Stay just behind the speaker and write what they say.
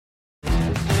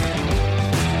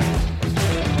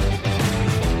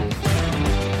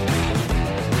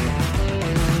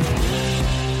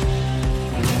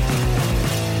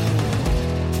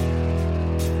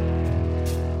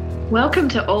Welcome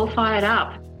to All Fired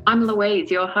Up. I'm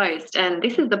Louise, your host, and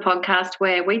this is the podcast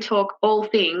where we talk all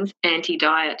things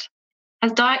anti-diet.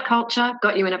 Has diet culture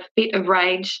got you in a fit of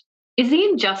rage? Is the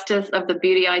injustice of the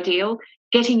beauty ideal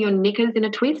getting your knickers in a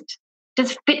twist?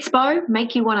 Does Fitspo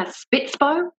make you want to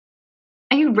spitspo?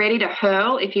 Are you ready to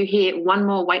hurl if you hear one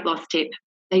more weight loss tip?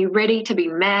 Are you ready to be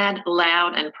mad,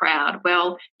 loud and proud?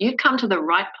 Well, you've come to the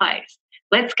right place.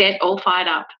 Let's get all fired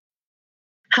up.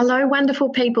 Hello, wonderful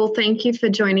people. Thank you for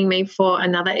joining me for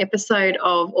another episode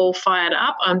of All Fired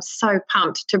Up. I'm so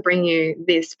pumped to bring you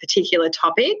this particular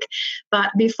topic. But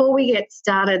before we get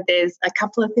started, there's a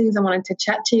couple of things I wanted to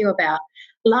chat to you about.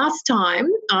 Last time,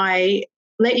 I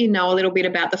let you know a little bit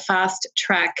about the Fast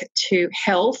Track to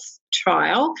Health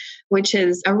trial, which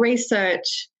is a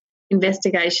research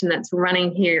investigation that's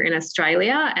running here in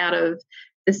Australia out of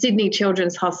the Sydney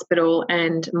Children's Hospital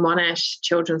and Monash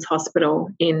Children's Hospital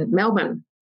in Melbourne.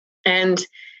 And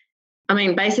I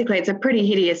mean, basically, it's a pretty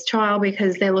hideous trial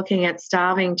because they're looking at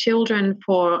starving children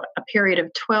for a period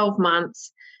of 12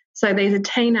 months. So these are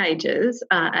teenagers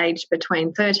aged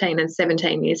between 13 and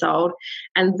 17 years old.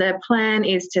 And the plan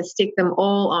is to stick them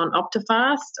all on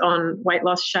Optifast, on weight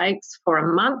loss shakes for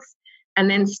a month, and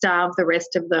then starve the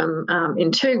rest of them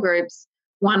in two groups,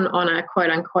 one on a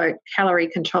quote-unquote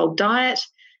calorie-controlled diet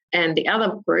and the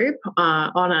other group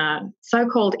on a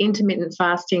so-called intermittent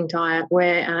fasting diet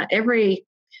where 3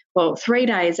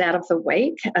 days out of the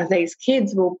week, these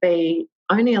kids will be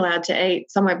only allowed to eat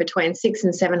somewhere between 600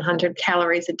 and 700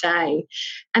 calories a day.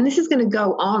 And this is going to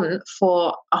go on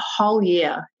for a whole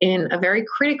year in a very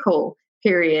critical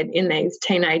period in these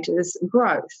teenagers'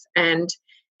 growth. And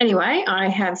anyway, I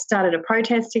have started a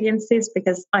protest against this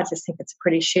because I just think it's a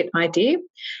pretty shit idea,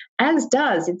 as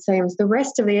does, it seems, the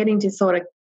rest of the eating disorder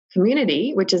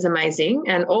community, which is amazing.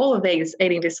 And all of these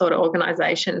eating disorder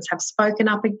organisations have spoken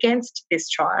up against this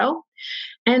trial.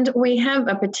 And we have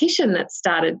a petition that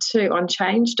started too on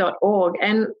change.org.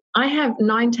 And I have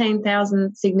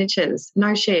 19,000 signatures.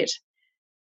 No shit.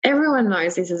 Everyone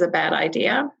knows this is a bad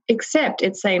idea, except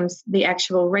it seems the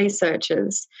actual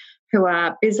researchers who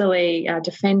are busily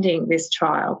defending this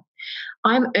trial.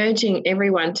 I'm urging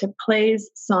everyone to please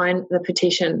sign the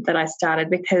petition that I started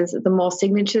because the more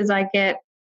signatures I get,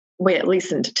 we're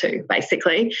listened to,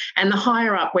 basically, and the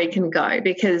higher up we can go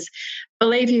because,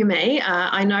 believe you me,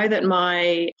 I know that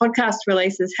my podcast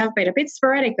releases have been a bit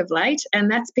sporadic of late,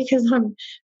 and that's because I'm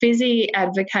busy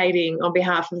advocating on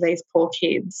behalf of these poor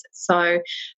kids. So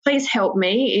please help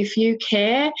me if you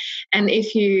care and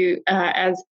if you are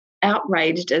as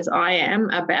outraged as I am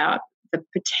about the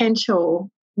potential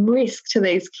risk to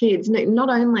these kids, not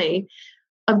only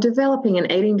of developing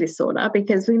an eating disorder,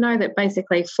 because we know that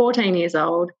basically 14 years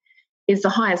old is the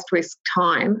highest risk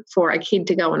time for a kid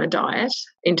to go on a diet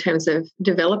in terms of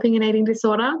developing an eating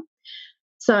disorder.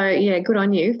 So, yeah, good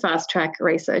on you, Fast Track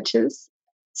researchers.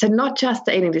 So not just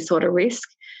the eating disorder risk,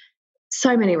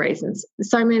 so many reasons,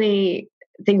 so many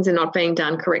things are not being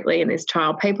done correctly in this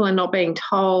trial. People are not being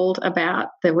told about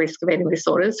the risk of eating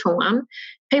disorders, for one.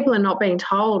 People are not being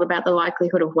told about the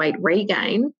likelihood of weight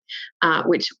regain,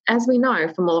 which, as we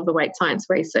know from all of the weight science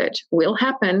research, will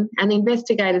happen. And the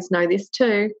investigators know this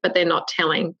too, but they're not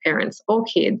telling parents or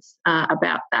kids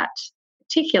about that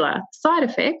particular side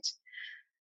effect.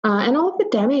 And all of the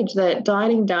damage that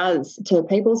dieting does to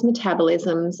people's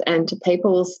metabolisms and to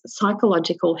people's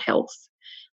psychological health.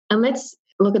 And let's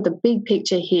look at the big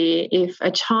picture here. If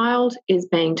a child is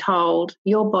being told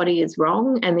your body is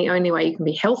wrong and the only way you can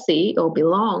be healthy or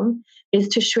belong is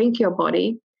to shrink your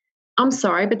body, I'm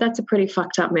sorry, but that's a pretty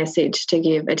fucked up message to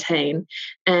give a teen.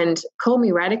 And call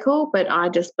me radical, but I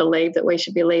just believe that we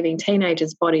should be leaving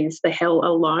teenagers' bodies the hell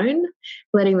alone,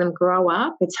 letting them grow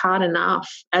up. It's hard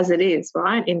enough as it is,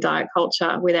 right, in diet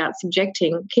culture without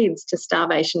subjecting kids to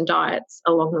starvation diets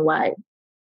along the way.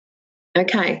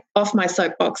 Okay, off my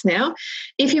soapbox now.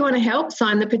 If you want to help,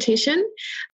 sign the petition.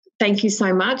 Thank you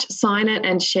so much. Sign it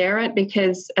and share it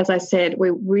because, as I said, we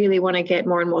really want to get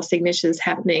more and more signatures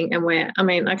happening.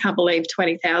 And I can't believe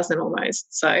 20,000 almost.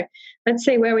 So let's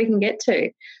see where we can get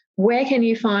to. Where can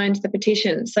you find the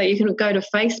petition? So you can go to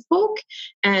Facebook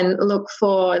and look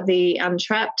for the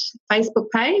Untrapped Facebook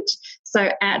page.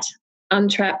 So at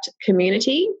Untrapped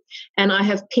Community, and I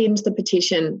have pinned the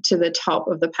petition to the top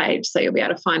of the page, so you'll be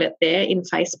able to find it there in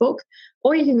Facebook.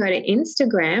 Or you can go to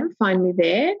Instagram, find me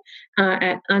there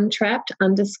at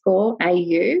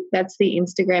untrapped_AU. That's the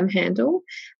Instagram handle.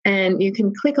 And you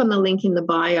can click on the link in the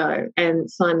bio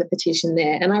and sign the petition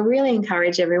there. And I really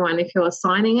encourage everyone, if you're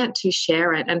signing it, to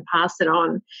share it and pass it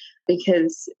on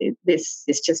because this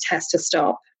just has to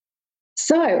stop.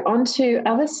 So on to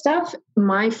other stuff.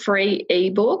 My free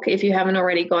ebook, if you haven't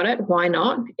already got it, why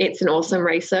not? It's an awesome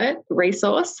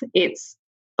resource. It's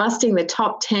busting the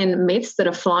top 10 myths that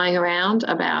are flying around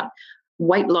about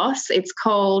weight loss. It's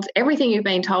called Everything You've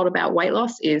Been Told About Weight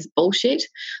Loss is Bullshit.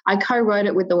 I co-wrote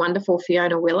it with the wonderful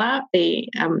Fiona Willer, the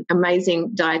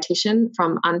amazing dietitian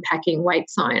from Unpacking Weight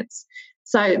Science.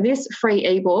 So this free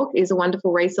ebook is a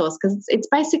wonderful resource because it's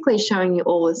basically showing you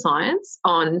all the science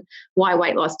on why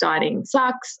weight loss dieting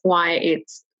sucks, why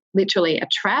it's literally a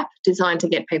trap designed to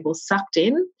get people sucked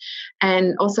in,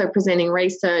 and also presenting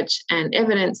research and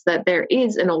evidence that there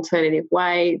is an alternative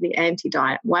way, the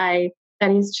anti-diet way,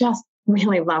 that is just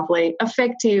really lovely,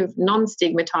 effective,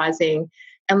 non-stigmatizing,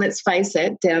 and let's face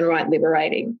it, downright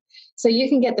liberating. So you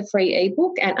can get the free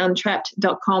ebook at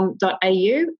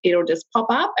untrapped.com.au. It'll just pop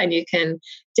up and you can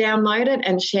download it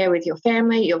and share with your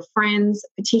family, your friends,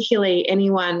 particularly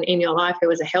anyone in your life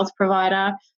who is a health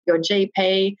provider, your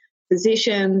GP,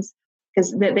 physicians,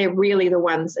 because they're really the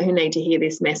ones who need to hear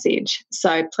this message.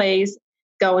 So please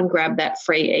go and grab that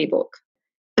free ebook.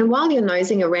 And while you're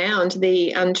nosing around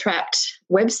the Untrapped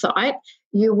website,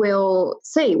 you will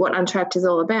see what Untrapped is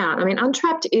all about. I mean,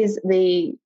 Untrapped is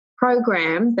the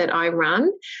program that I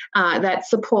run that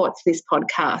supports this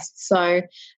podcast. So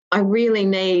I really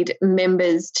need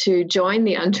members to join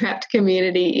the Untrapped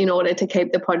community in order to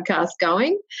keep the podcast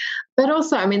going. But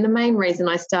also, I mean, the main reason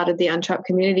I started the Untrapped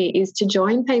community is to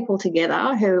join people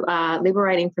together who are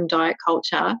liberating from diet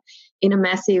culture in a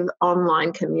massive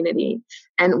online community.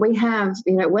 And we have,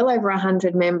 well over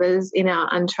 100 members in our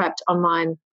Untrapped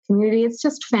online community. It's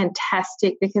just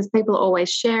fantastic because people are always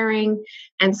sharing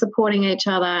and supporting each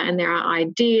other, and there are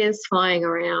ideas flying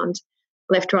around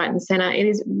left, right, and centre. It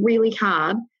is really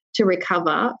hard to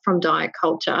recover from diet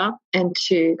culture and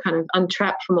to kind of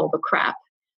untrap from all the crap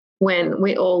when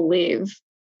we all live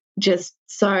just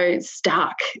so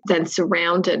stuck and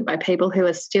surrounded by people who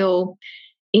are still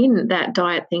in that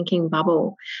diet thinking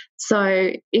bubble.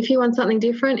 So if you want something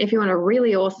different, if you want a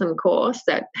really awesome course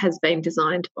that has been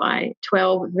designed by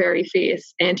 12 very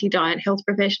fierce anti-diet health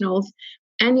professionals,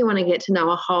 and you want to get to know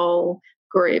a whole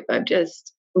group of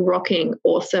just rocking,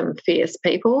 awesome, fierce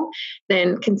people,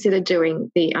 then consider doing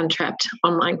the Untrapped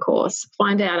online course.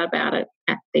 Find out about it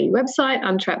at the website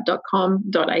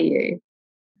untrapped.com.au.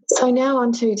 So now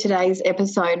on to today's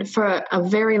episode. For a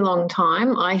very long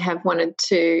time, I have wanted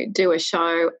to do a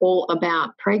show all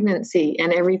about pregnancy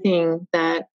and everything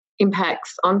that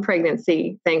impacts on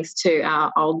pregnancy thanks to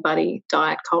our old buddy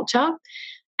diet culture.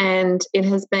 And it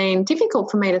has been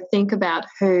difficult for me to think about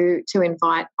who to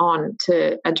invite on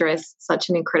to address such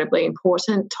an incredibly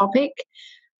important topic.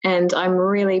 And I'm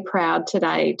really proud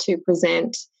today to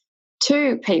present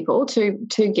two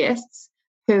guests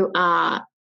who are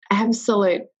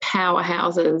absolute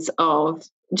powerhouses of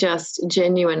just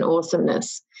genuine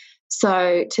awesomeness.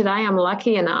 So today I'm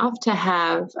lucky enough to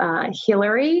have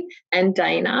Hilary and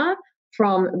Dana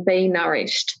from Be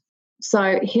Nourished.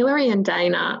 So Hilary and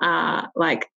Dana are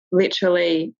like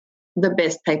literally the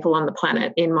best people on the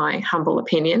planet, in my humble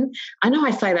opinion. I know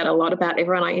I say that a lot about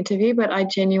everyone I interview, but I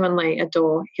genuinely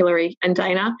adore Hilary and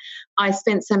Dana. I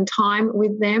spent some time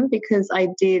with them because I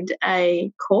did a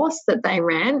course that they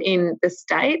ran in the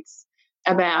States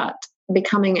about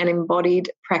becoming an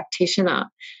embodied practitioner.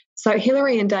 So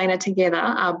Hilary and Dana together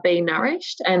are Be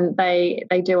Nourished, and they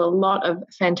do a lot of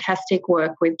fantastic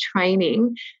work with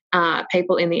training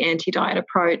people in the anti-diet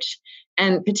approach,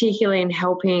 and particularly in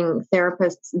helping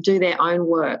therapists do their own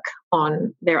work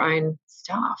on their own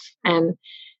stuff. And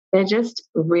they're just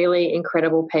really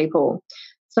incredible people.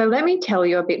 So let me tell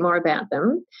you a bit more about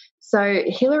them. So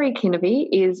Hilary Kinavey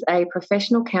is a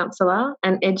professional counsellor,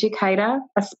 an educator,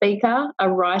 a speaker, a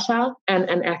writer, and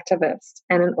an activist,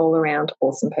 and an all-around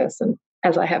awesome person,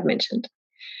 as I have mentioned.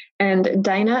 And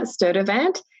Dana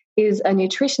Sturtevant is a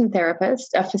nutrition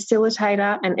therapist, a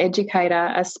facilitator, an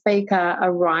educator, a speaker, a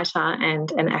writer,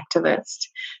 and an activist.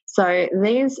 So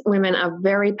these women are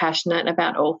very passionate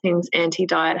about all things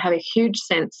anti-diet, have a huge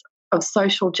sense of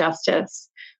social justice,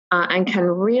 and can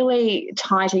really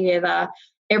tie together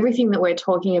everything that we're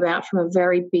talking about from a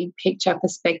very big picture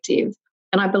perspective.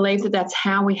 And I believe that that's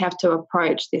how we have to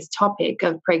approach this topic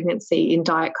of pregnancy in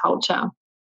diet culture.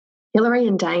 Hilary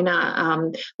and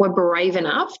Dana were brave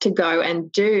enough to go and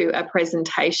do a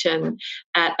presentation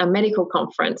at a medical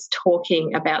conference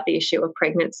talking about the issue of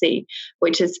pregnancy,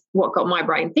 which is what got my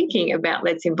brain thinking about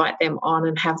let's invite them on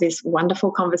and have this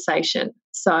wonderful conversation.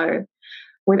 So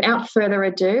without further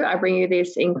ado, I bring you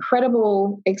this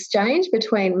incredible exchange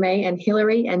between me and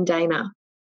Hilary and Dana.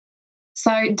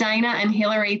 So Dana and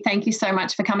Hilary, thank you so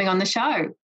much for coming on the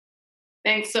show.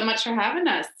 Thanks so much for having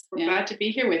us. We're glad to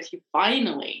be here with you.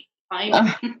 Finally.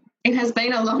 It has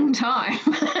been a long time,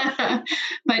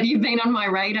 but you've been on my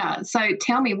radar. So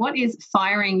tell me, what is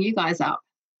firing you guys up?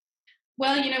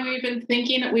 Well, we've been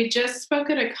thinking, we just spoke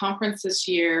at a conference this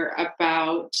year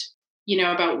about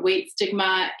weight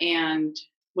stigma and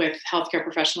with healthcare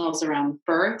professionals around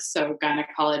birth, so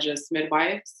gynecologists,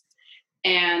 midwives.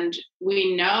 And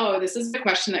we know this is a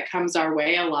question that comes our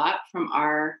way a lot from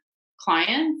our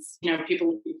clients,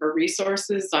 people looking for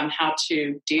resources on how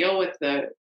to deal with the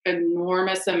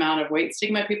enormous amount of weight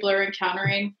stigma people are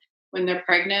encountering when they're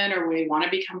pregnant or when they want to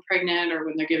become pregnant or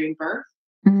when they're giving birth.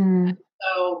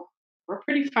 So we're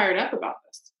pretty fired up about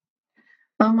this.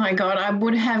 Oh my God, I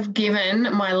would have given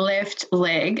my left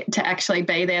leg to actually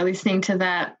be there listening to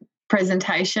that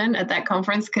presentation at that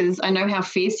conference, because I know how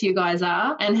fierce you guys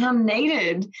are and how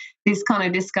needed this kind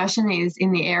of discussion is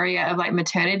in the area of like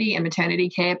maternity and maternity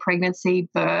care, pregnancy,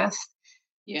 birth.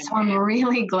 Yeah. So I'm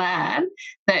really glad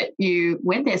that you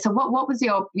went there. So what was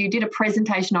you did a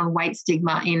presentation on weight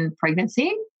stigma in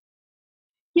pregnancy?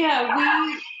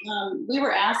 Yeah, we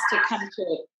were asked to come to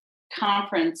a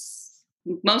conference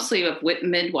mostly of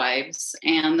midwives,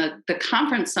 and the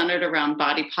conference centered around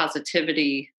body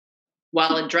positivity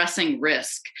while addressing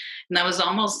risk. And that was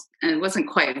and it wasn't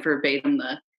quite verbatim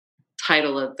the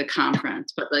title of the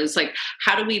conference, but it was like,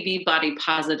 how do we be body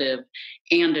positive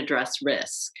and address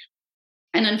risk?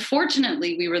 And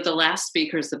unfortunately, we were the last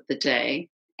speakers of the day.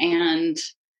 And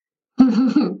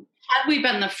had we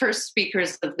been the first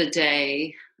speakers of the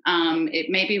day, it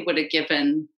maybe would have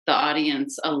given the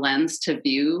audience a lens to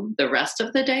view the rest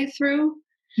of the day through.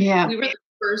 Yeah. We were the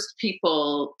first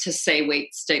people to say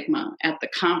weight stigma at the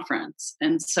conference.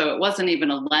 And so it wasn't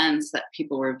even a lens that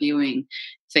people were viewing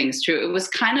things through. It was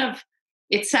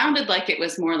it sounded like it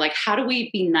was more like, how do we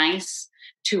be nice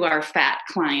to our fat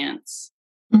clients,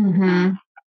 to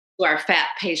our fat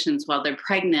patients while they're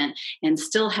pregnant, and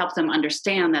still help them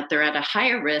understand that they're at a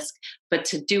higher risk, but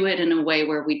to do it in a way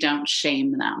where we don't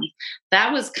shame them.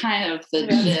 That was kind of the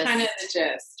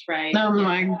gist, right? Oh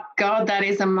my God, that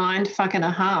is a mind fuck and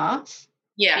a half.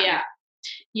 Yeah.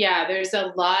 There's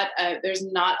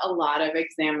not a lot of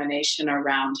examination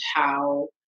around how,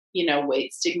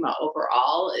 weight stigma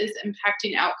overall is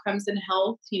impacting outcomes in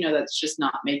health. That's just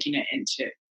not making it into,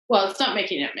 it's not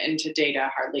making it into data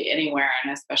hardly anywhere.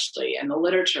 And especially in the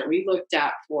literature we looked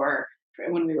at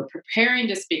when we were preparing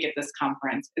to speak at this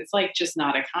conference, it's like just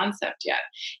not a concept yet.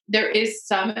 There is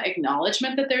some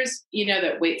acknowledgement that there's,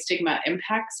 that weight stigma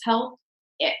impacts health,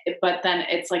 but then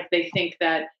it's like they think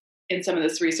that in some of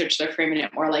this research, they're framing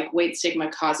it more like weight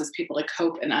stigma causes people to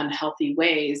cope in unhealthy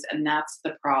ways, and that's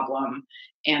the problem,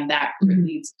 and that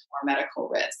leads to more medical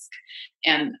risk.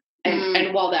 And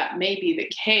while that may be the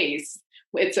case,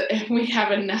 we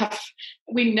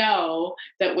know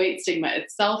that weight stigma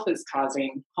itself is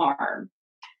causing harm.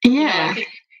 Yeah. I think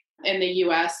in the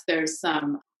US, there's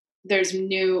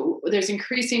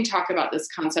increasing talk about this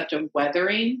concept of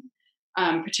weathering,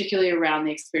 particularly around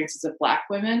the experiences of Black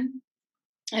women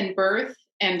and birth,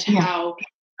 and how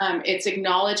it's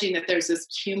acknowledging that there's this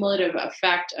cumulative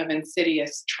effect of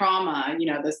insidious trauma,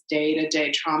 this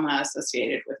day-to-day trauma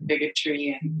associated with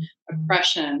bigotry and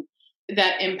oppression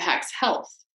that impacts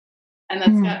health. And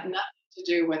that's got nothing to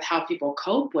do with how people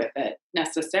cope with it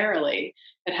necessarily.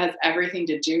 It has everything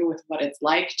to do with what it's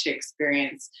like to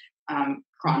experience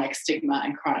chronic stigma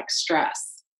and chronic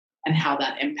stress and how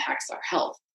that impacts our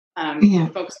health.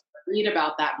 Folks read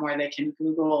about that more. They can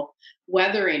Google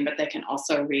weathering, but they can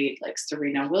also read like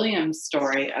Serena Williams'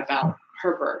 story about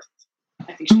her birth.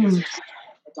 I think she was a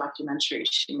documentary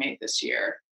she made this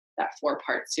year, that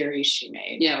 4-part series she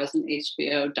made. Yeah, it was an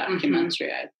HBO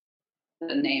documentary.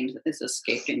 The name is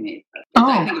escaping me. But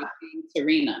I think it was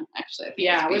Serena, actually.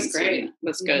 It was great. Serena. It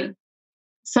was good.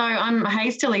 So I'm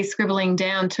hastily scribbling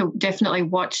down to definitely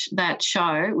watch that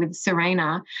show with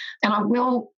Serena. And I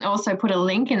will also put a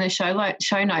link in the show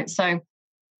notes so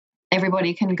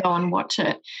everybody can go and watch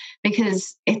it,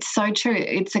 because it's so true.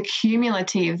 It's a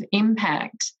cumulative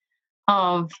impact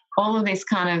of all of this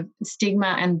kind of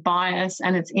stigma and bias,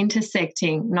 and it's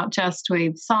intersecting not just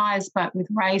with size but with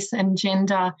race and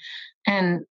gender.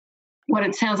 And what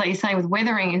it sounds like you're saying with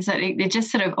weathering is that it just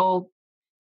sort of all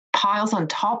piles on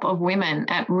top of women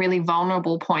at really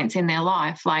vulnerable points in their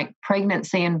life, like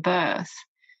pregnancy and birth,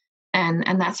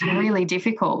 and that's really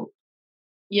difficult.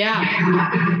 Yeah.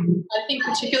 I think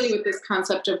particularly with this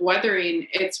concept of weathering,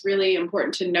 it's really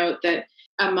important to note that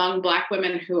among Black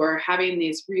women who are having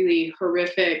these really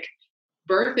horrific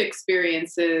birth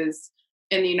experiences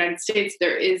in the United States,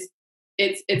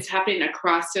 it's happening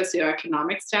across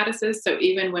socioeconomic statuses. So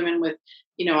even women with,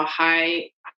 a high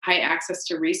high access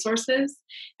to resources.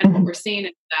 And what we're seeing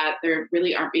is that they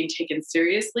really aren't being taken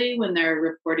seriously when they're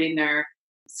reporting their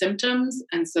symptoms.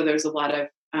 And so there's a lot of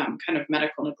kind of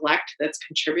medical neglect that's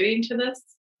contributing to this.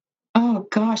 Oh,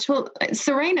 gosh. Well,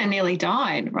 Serena nearly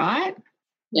died, right?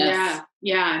 Yes.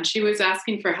 Yeah. And she was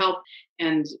asking for help,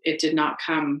 and it did not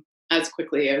come as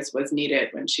quickly as was needed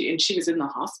when she was in the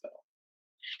hospital.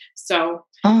 So,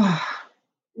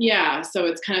 yeah, so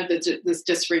it's kind of this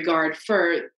disregard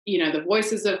for, the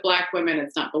voices of Black women.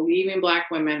 It's not believing Black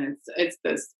women. It's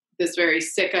this very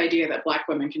sick idea that Black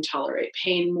women can tolerate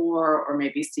pain more, or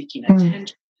maybe seeking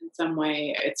attention in some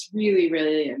way. It's really,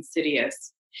 really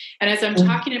insidious. And as I'm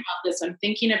talking about this, I'm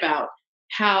thinking about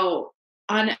how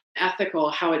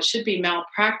unethical, how it should be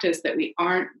malpractice that we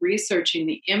aren't researching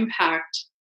the impact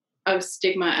of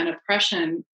stigma and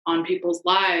oppression on people's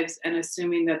lives, and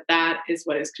assuming that that is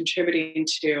what is contributing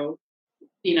to,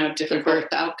 difficult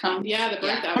birth outcomes. Yeah, the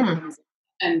birth outcomes,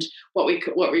 and what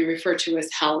we refer to as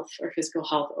health or physical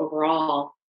health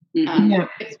overall.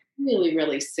 It's really,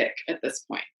 really sick at this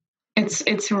point.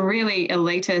 It's really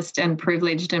elitist and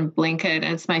privileged and blinkered,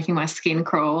 and it's making my skin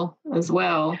crawl as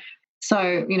well.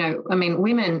 So,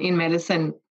 women in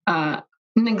medicine are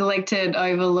neglected,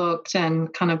 overlooked,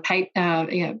 and kind of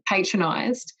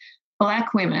patronized.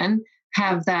 Black women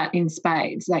have that in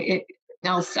spades.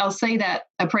 I'll see that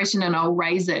oppression and I'll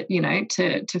raise it,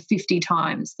 to 50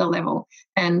 times the level.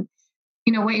 And,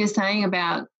 what you're saying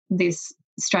about this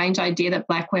strange idea that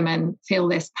Black women feel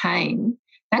less pain,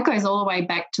 that goes all the way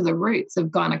back to the roots of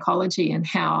gynaecology and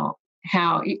how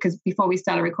because before we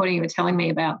started recording, you were telling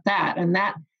me about that, and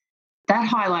that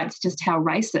highlights just how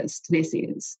racist this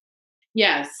is.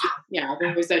 Yes. Yeah.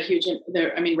 There was a huge,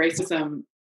 racism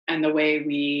and the way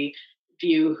we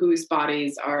view whose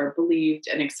bodies are believed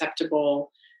and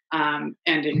acceptable and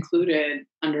included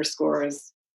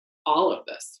underscores all of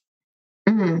this.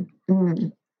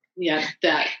 Yeah,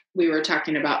 that we were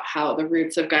talking about how the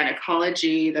roots of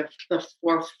gynecology, the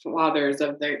forefathers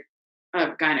of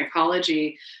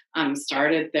gynecology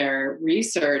started their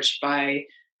research by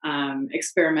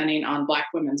experimenting on Black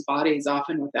women's bodies,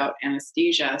 often without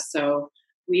anesthesia. So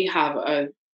we have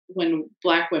when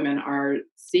Black women are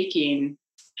seeking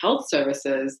health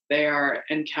services, they are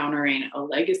encountering a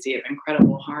legacy of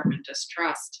incredible harm and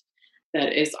distrust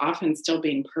that is often still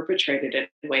being perpetrated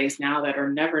in ways now that are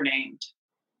never named.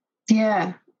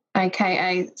 Yeah,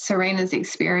 aka Serena's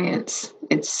experience.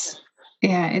 It's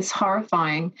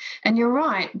horrifying. And you're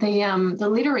right, the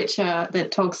literature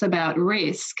that talks about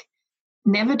risk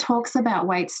never talks about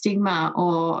weight stigma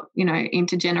or,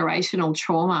 intergenerational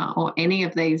trauma or any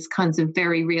of these kinds of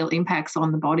very real impacts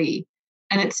on the body.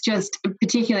 And it's just,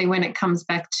 particularly when it comes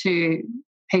back to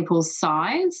people's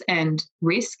size and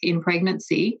risk in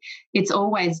pregnancy, it's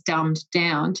always dumbed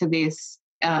down to this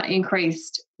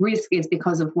increased risk is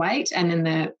because of weight. And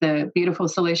then the beautiful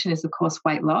solution is, of course,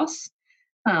 weight loss.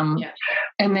 And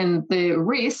then the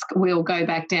risk will go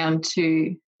back down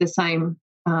to the same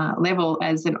level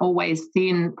as an always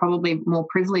thin, probably more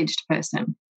privileged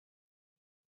person,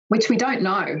 which we don't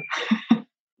know.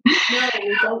 No,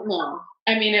 we don't know.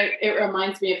 It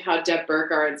reminds me of how Deb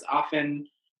Burgard's often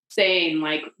saying,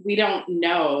 we don't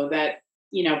know that,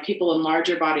 people in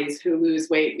larger bodies who lose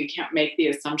weight, we can't make the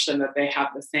assumption that they have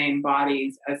the same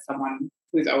bodies as someone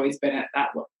who's always been at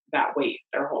that weight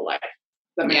their whole life.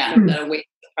 That a weight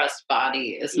suppressed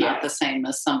body is not the same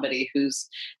as somebody whose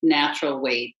natural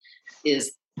weight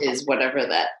is whatever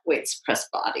that weight suppressed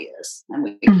body is. And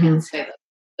we can't say that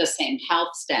the same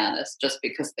health status just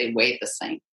because they weigh the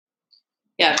same.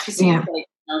 Yeah, because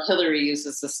Hilary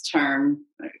uses this term,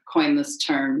 coined this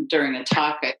term during a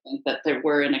talk. I think that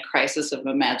we're in a crisis of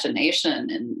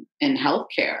imagination in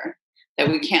healthcare, that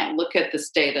we can't look at this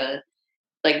data.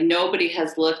 Nobody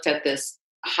has looked at this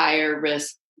higher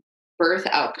risk birth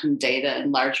outcome data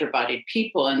in larger bodied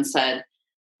people and said,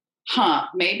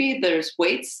 maybe there's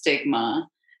weight stigma,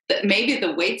 that maybe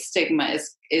the weight stigma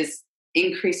is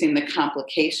increasing the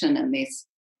complication in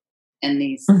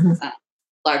these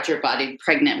larger bodied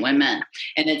pregnant women.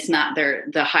 And it's not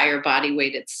the higher body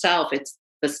weight itself. It's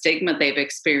the stigma they've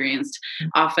experienced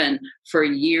often for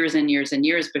years and years and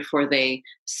years before they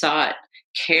sought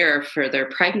care for their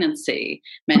pregnancy.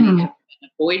 Many have been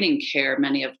avoiding care.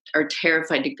 Many are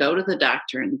terrified to go to the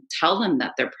doctor and tell them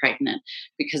that they're pregnant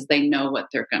because they know what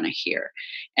they're going to hear.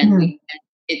 And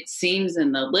it seems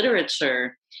in the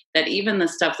literature that even the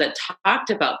stuff that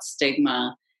talked about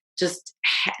stigma just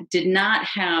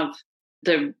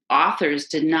the authors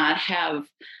did not have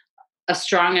a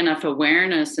strong enough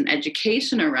awareness and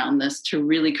education around this to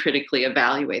really critically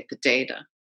evaluate the data.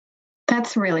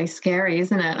 That's really scary,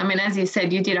 isn't it? I mean, as you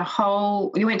said, you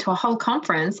went to a whole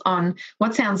conference on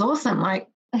what sounds awesome, like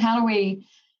how do we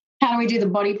do the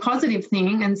body positive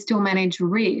thing and still manage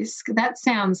risk? That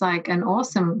sounds like an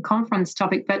awesome conference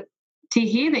topic. But to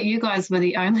hear that you guys were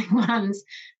the only ones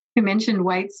who mentioned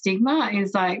weight stigma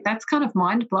is like, that's kind of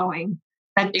mind blowing.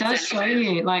 That does show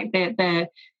you like the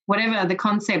whatever the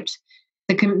concept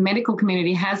the medical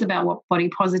community has about what body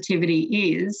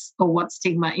positivity is or what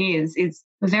stigma is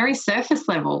very surface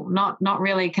level, not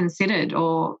really considered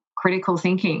or critical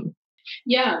thinking.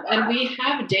 Yeah, and we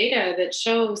have data that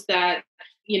shows that,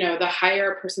 the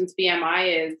higher a person's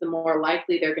BMI is, the more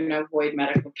likely they're going to avoid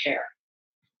medical care.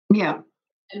 Yeah.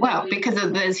 Well, because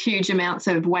there's huge amounts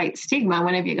of weight stigma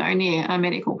whenever you go near a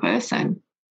medical person.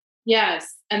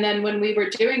 Yes. And then when we were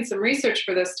doing some research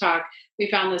for this talk,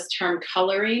 we found this term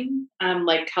coloring,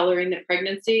 like coloring the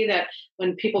pregnancy, that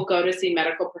when people go to see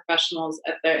medical professionals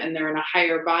and they're in a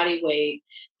higher body weight,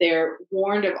 they're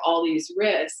warned of all these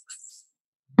risks.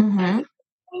 Mm-hmm.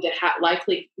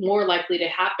 More likely to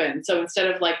happen. So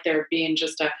instead of like there being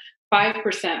just a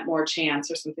 5% more chance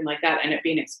or something like that, and it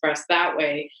being expressed that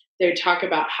way, they talk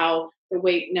about how the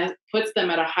weight puts them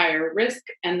at a higher risk,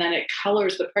 and then it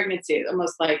colors the pregnancy. It's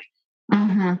almost like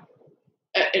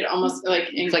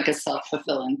it's like a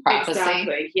self-fulfilling prophecy.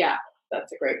 Exactly. Yeah,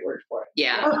 that's a great word for it.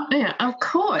 Yeah, yeah, of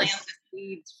course. Plant the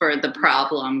seeds for the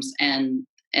problems, and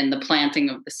the planting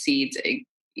of the seeds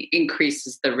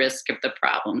increases the risk of the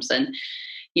problems. And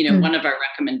one of our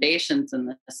recommendations in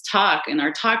this talk, and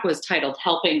our talk was titled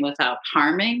 "Helping Without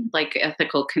Harming," like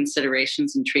ethical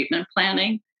considerations in treatment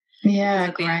planning. Yeah,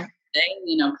 great.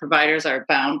 Providers are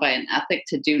bound by an ethic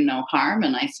to do no harm,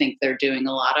 and I think they're doing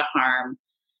a lot of harm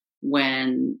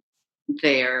when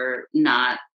they're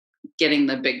not getting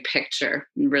the big picture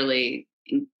and really,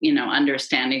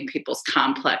 understanding people's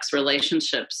complex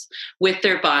relationships with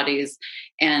their bodies.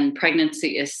 And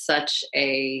pregnancy is such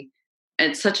an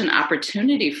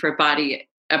opportunity for body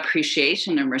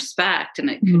appreciation and respect, and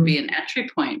it could be an entry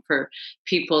point for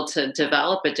people to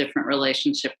develop a different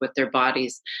relationship with their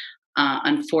bodies.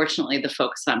 Unfortunately, the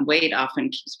focus on weight often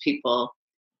keeps people,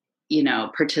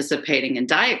 participating in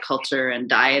diet culture and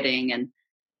dieting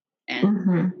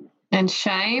and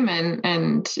shame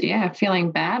and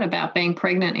feeling bad about being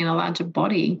pregnant in a larger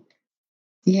body.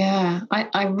 Yeah,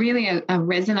 I really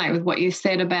resonate with what you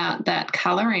said about that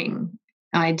coloring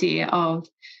idea of,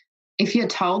 if you're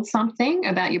told something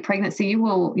about your pregnancy, you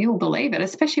will believe it,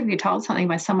 especially if you're told something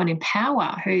by someone in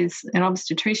power who's an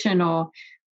obstetrician or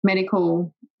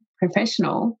medical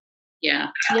professional. Yeah.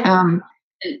 And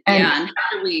how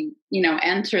do we,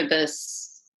 enter this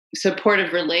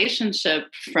supportive relationship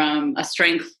from a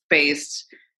strength-based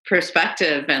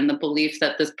perspective and the belief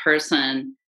that this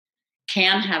person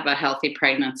can have a healthy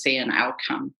pregnancy and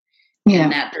outcome. Yeah.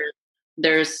 And that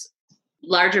there's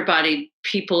larger body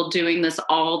people doing this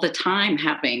all the time,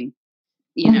 having,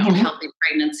 healthy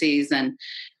pregnancies and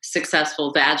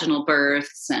successful vaginal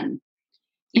births. And,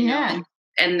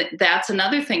 and that's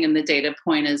another thing in the data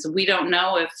point is we don't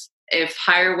know if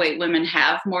higher weight women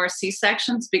have more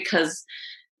C-sections because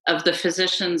of the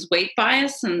physician's weight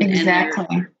bias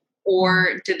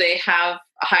or do they have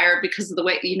higher because of the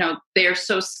weight, they're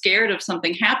so scared of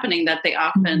something happening that they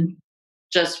often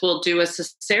just will do a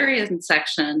cesarean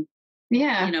section.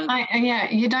 Yeah,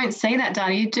 you don't see that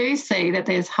data. You do see that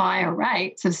there's higher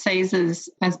rates of Caesars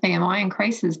as BMI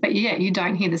increases, but you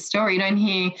don't hear the story. You don't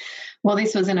hear, well,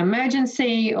 this was an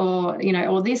emergency, or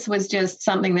or this was just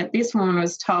something that this woman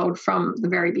was told from the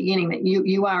very beginning, that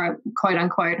you are a quote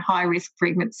unquote high risk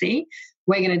pregnancy.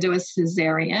 We're going to do a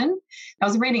cesarean. I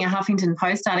was reading a Huffington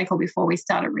Post article before we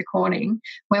started recording,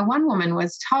 where one woman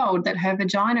was told that her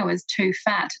vagina was too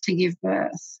fat to give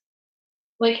birth.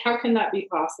 Like, how can that be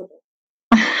possible?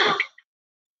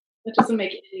 That doesn't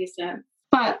make any sense.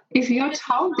 But if you're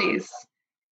told this,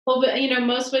 well, but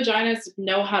most vaginas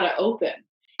know how to open.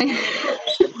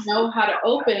 If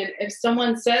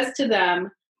someone says to them,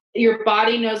 your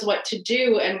body knows what to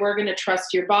do and we're going to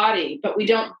trust your body, but we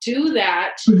don't do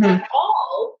that at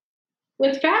all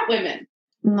with fat women.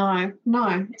 No.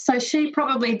 So she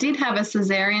probably did have a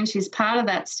cesarean. She's part of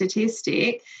that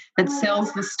statistic that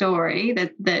sells the story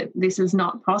that this is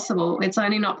not possible. It's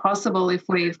only not possible if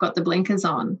we've got the blinkers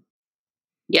on.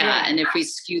 Yeah, and if we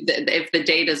if the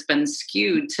data's been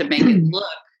skewed to make it look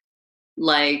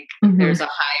like there's a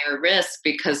higher risk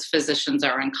because physicians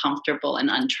are uncomfortable and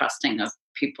untrusting of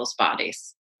people's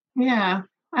bodies. Yeah,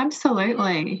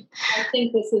 absolutely. I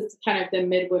think this is kind of the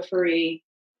midwifery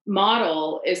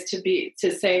model, is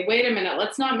to say, wait a minute,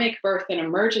 let's not make birth an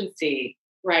emergency,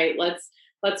 right? Let's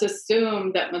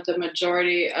assume that the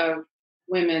majority of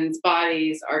women's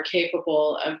bodies are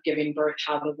capable of giving birth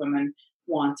how the woman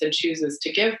wants and chooses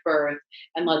to give birth.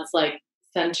 And let's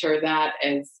center that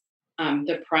as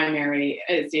the primary,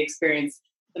 as the experience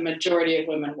the majority of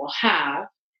women will have.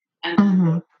 And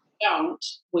Mm-hmm. if we don't,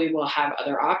 we will have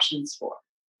other options for.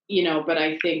 But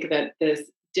I think that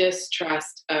this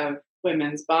distrust of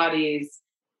women's bodies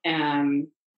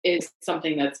is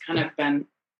something that's kind of been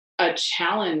a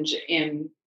challenge in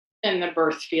the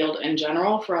birth field in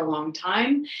general for a long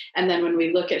time. And then when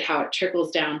we look at how it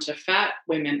trickles down to fat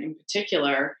women in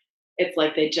particular, it's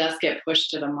like they just get pushed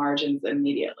to the margins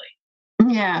immediately.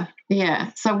 Yeah,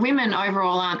 yeah. So women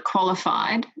overall aren't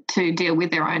qualified to deal with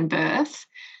their own birth.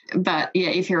 But yeah,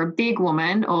 if you're a big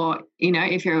woman or,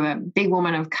 if you're a big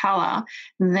woman of colour,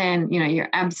 then, you're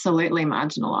absolutely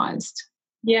marginalised.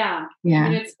 Yeah. Yeah. I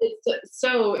mean,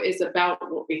 it's about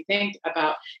what we think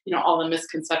about, all the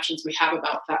misconceptions we have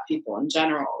about fat people in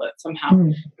general, that somehow they're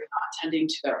not tending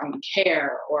to their own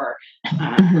care or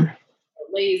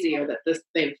lazy, or that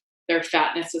their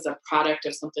fatness is a product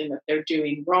of something that they're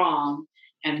doing wrong.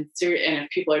 And if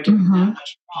people are doing that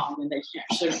much wrong, then they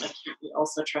certainly can't be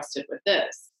also trusted with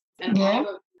this. And all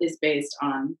of it is based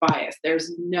on bias.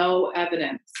 There's no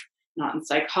evidence, not in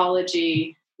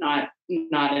psychology, not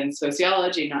in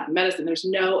sociology, not in medicine. There's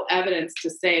no evidence to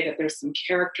say that there's some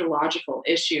characterological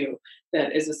issue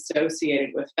that is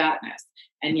associated with fatness.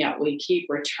 And yet we keep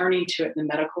returning to it in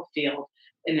the medical field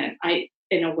in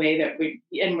a way that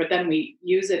then we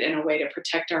use it in a way to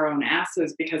protect our own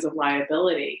asses because of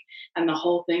liability. And the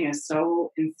whole thing is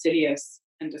so insidious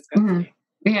and disgusting.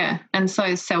 Yeah, and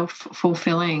so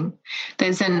self-fulfilling.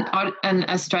 There's an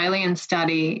Australian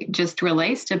study just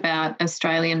released about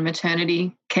Australian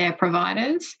maternity care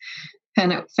providers,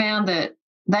 and it found that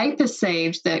they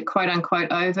perceived that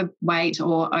quote-unquote overweight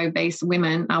or obese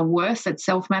women are worse at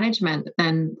self-management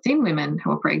than thin women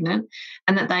who are pregnant,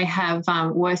 and that they have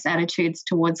worse attitudes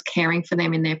towards caring for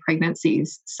them in their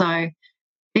pregnancies. So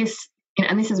this,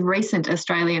 and this is recent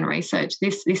Australian research,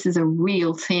 this is a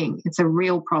real thing. It's a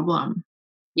real problem.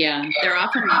 Yeah, they're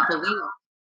often not believed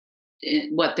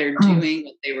in what they're doing,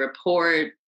 what they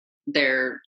report,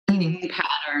 their eating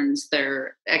patterns,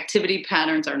 their activity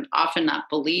patterns are often not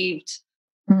believed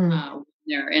when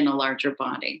they're in a larger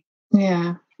body.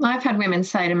 Yeah. I've had women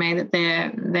say to me that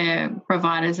their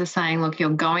providers are saying, look,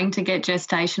 you're going to get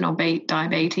gestational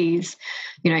diabetes,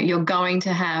 you're going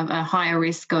to have a higher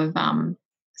risk of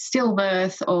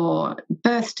stillbirth or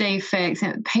birth defects.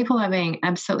 And people are being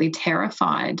absolutely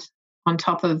terrified on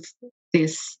top of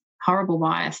this horrible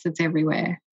bias that's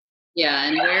everywhere. Yeah,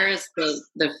 and where is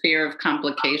the fear of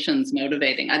complications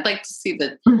motivating? I'd like to see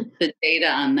the data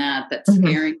on that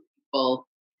scaring people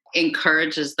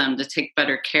encourages them to take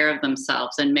better care of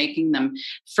themselves, and making them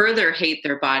further hate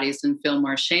their bodies and feel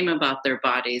more shame about their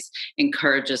bodies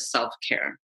encourages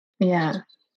self-care. Yeah.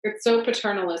 It's so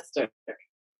paternalistic.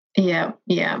 Yeah,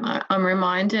 yeah. I'm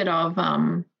reminded of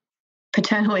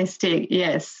paternalistic,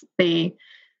 yes, the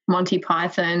Monty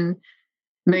Python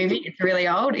movie. It's really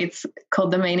old. It's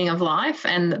called The Meaning of Life,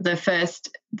 and the first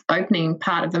opening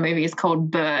part of the movie is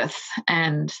called Birth,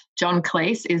 and John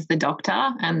Cleese is the doctor,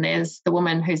 and there's the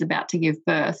woman who's about to give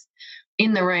birth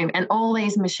in the room, and all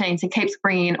these machines. He keeps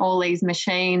bringing in all these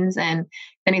machines, and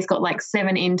then he's got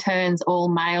 7 interns, all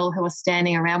male, who are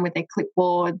standing around with their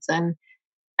clipboards, and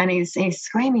he's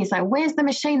screaming. He's like, "Where's the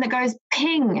machine that goes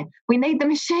ping? We need the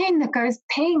machine that goes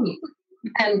ping."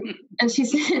 And she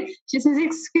says,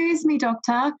 "Excuse me,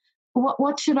 doctor,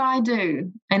 what should I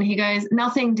do?" And he goes,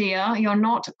 "Nothing, dear. You're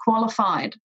not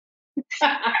qualified."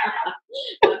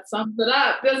 That sums it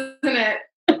up, doesn't it?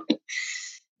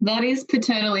 That is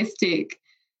paternalistic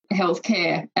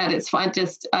healthcare at its. I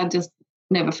just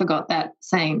never forgot that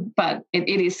scene, but it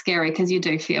is scary because you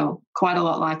do feel quite a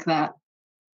lot like that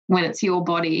when it's your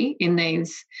body in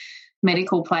these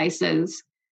medical places.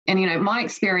 And my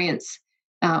experience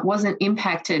wasn't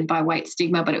impacted by weight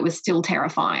stigma, but it was still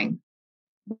terrifying.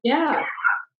 Yeah.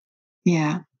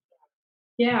 Yeah.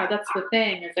 Yeah, that's the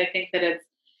thing, is I think that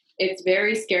it's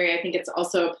very scary. I think it's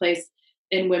also a place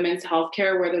in women's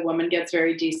healthcare where the woman gets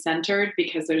very decentered,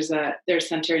 because they're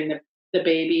centering the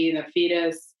baby and the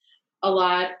fetus a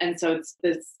lot. And so it's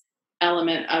this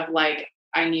element of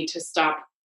I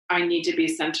need to be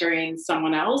centering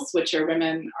someone else, which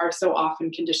women are so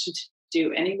often conditioned to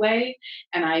do anyway.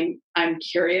 And I'm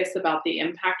curious about the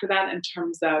impact of that in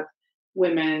terms of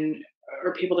women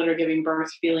or people that are giving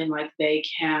birth feeling like they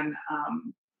can,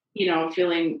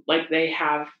 feeling like they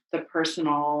have the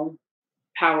personal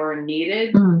power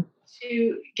needed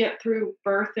to get through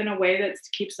birth in a way that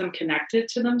keeps them connected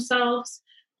to themselves,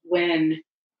 when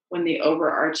when the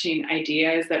overarching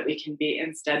idea is that we can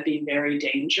instead be very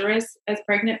dangerous as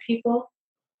pregnant people.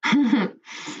 To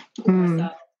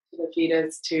the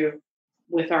fetus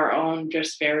with our own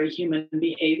just very human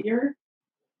behavior.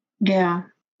 Yeah.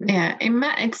 Yeah.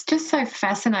 It's just so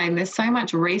fascinating. There's so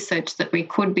much research that we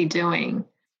could be doing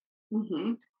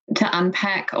to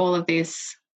unpack all of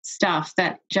this stuff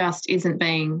that just isn't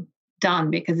being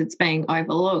done because it's being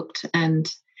overlooked. And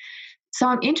so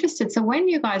I'm interested. So when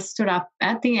you guys stood up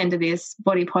at the end of this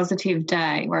body positive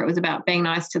day, where it was about being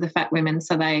nice to the fat women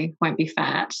so they won't be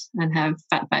fat and have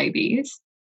fat babies,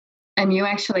 and you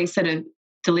actually sort of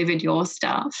delivered your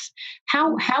stuff,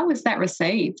 how was that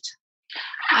received?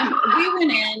 We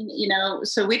went in,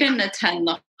 so we didn't attend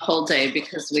the whole day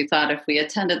because we thought if we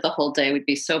attended the whole day, we'd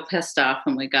be so pissed off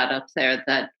when we got up there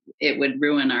that it would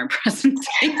ruin our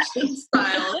presentation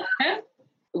style.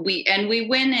 We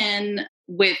went in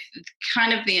with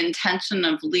kind of the intention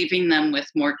of leaving them with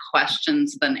more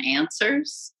questions than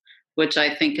answers, which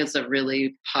I think is a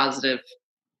really positive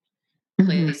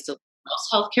place to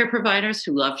most healthcare providers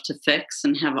who love to fix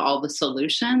and have all the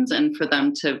solutions, and for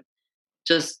them to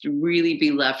just really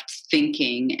be left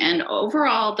thinking. And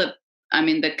overall, some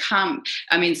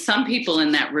people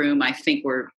in that room, I think,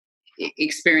 were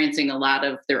experiencing a lot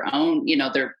of their own,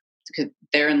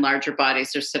 they're in larger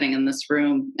bodies, they're sitting in this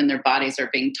room and their bodies are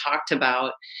being talked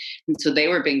about. And so they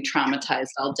were being traumatized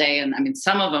all day. And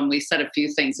some of them, we said a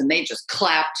few things and they just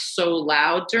clapped so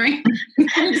loud during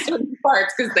certain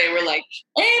parts because they were like,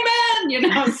 amen,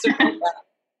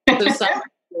 So some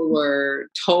people were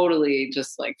totally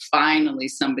just like, finally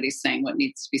somebody's saying what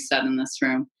needs to be said in this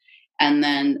room. And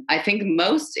then I think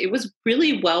it was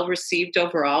really well received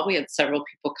overall. We had several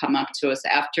people come up to us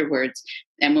afterwards.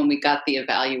 And when we got the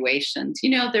evaluations,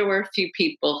 there were a few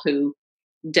people who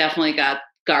definitely got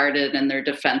guarded and their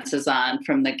defenses on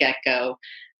from the get-go.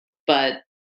 But,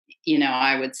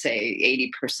 I would say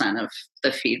 80% of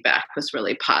the feedback was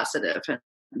really positive and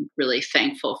really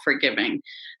thankful for giving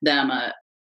them a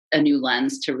new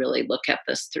lens to really look at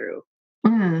this through.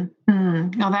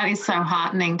 Oh, that is so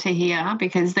heartening to hear,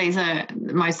 because these are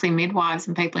mostly midwives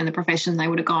and people in the profession. They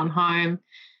would have gone home,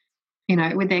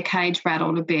 with their cage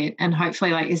rattled a bit, and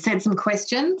hopefully, like you said, some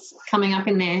questions coming up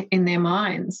in their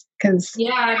minds. Because we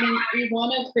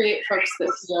want to create folks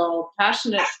that feel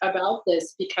passionate about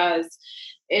this, because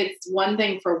it's one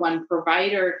thing for one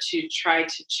provider to try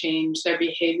to change their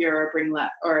behavior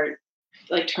or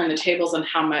turn the tables on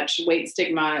how much weight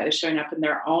stigma is showing up in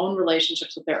their own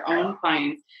relationships with their own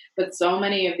clients. But so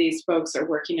many of these folks are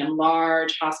working in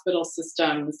large hospital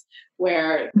systems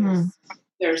where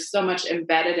there's so much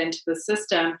embedded into the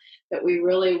system that we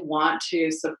really want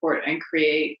to support and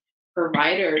create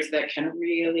providers that can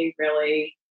really,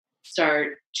 really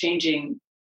start changing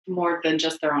more than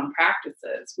just their own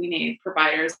practices. We need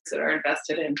providers that are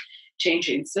invested in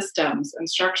changing systems and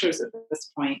structures at this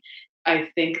point. I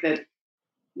think that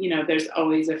there's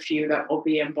always a few that will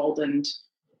be emboldened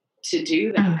to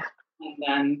do that. And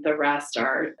then the rest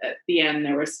are, at the end,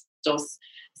 there were still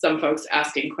some folks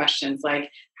asking questions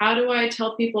like, how do I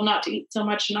tell people not to eat so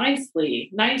much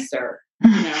nicer?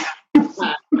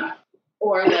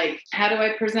 Or like, how do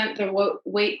I present the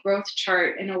weight growth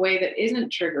chart in a way that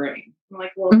isn't triggering? I'm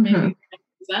like, well, maybe you can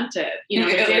present it.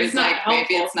 Maybe it's not helpful.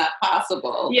 Maybe it's not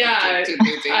possible. Yeah.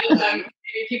 Maybe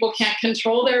people can't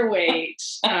control their weight.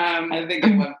 I think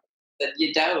it went that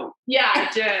you don't. Yeah, I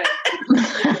did.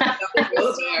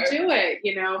 Do it,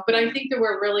 But I think that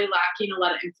we're really lacking a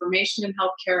lot of information in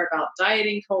healthcare about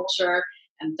dieting culture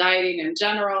and dieting in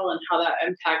general, and how that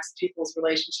impacts people's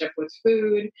relationship with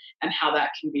food, and how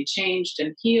that can be changed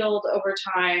and healed over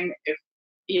time if,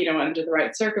 under the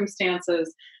right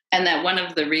circumstances. And that one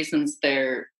of the reasons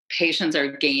their patients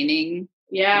are gaining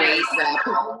weight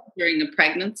rapidly during a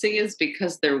pregnancy is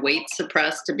because they're weight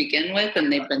suppressed to begin with,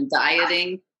 and they've been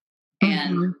dieting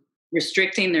and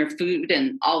restricting their food,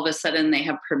 and all of a sudden they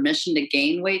have permission to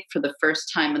gain weight for the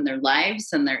first time in their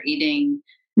lives, and they're eating,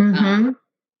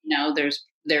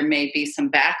 there may be some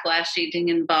backlash eating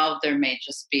involved. There may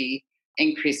just be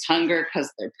increased hunger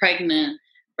because they're pregnant,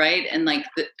 right? And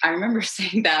I remember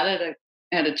saying that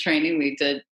at a training we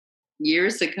did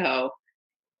years ago,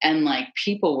 and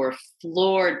people were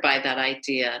floored by that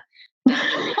idea.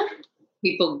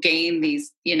 People gain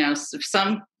these,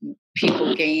 some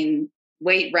people gain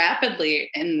weight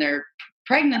rapidly in their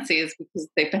pregnancies because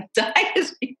they've been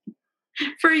dieting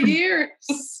for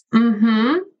years.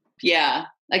 Yeah.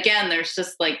 Again, there's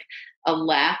just a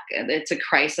lack. It's a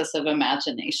crisis of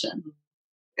imagination.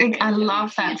 I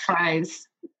love that phrase.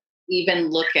 Even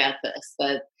look at this,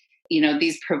 that,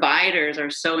 these providers are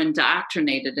so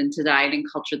indoctrinated into dieting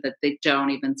culture that they don't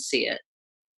even see it.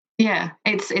 Yeah,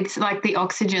 it's like the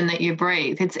oxygen that you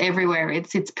breathe. It's everywhere.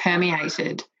 It's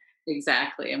permeated.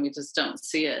 Exactly, and we just don't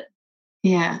see it.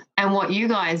 Yeah, and what you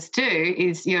guys do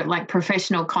is you're like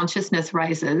professional consciousness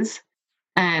raisers,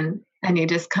 and you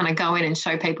just kind of go in and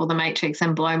show people the matrix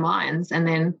and blow minds, and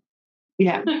then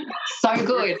so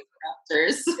good.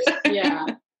 Yeah,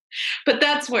 but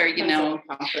that's where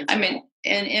I mean,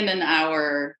 in an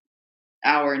hour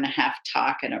and a half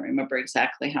talk, I don't remember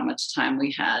exactly how much time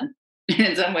we had.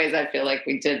 In some ways, I feel like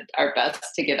we did our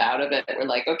best to get out of it. We're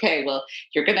like, okay, well,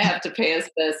 you're going to have to pay us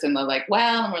this. And they're like,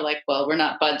 well, and we're like, well, we're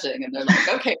not budging. And they're like,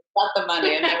 okay, we got the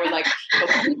money. And then we're like, but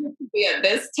we need to be at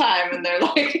this time. And they're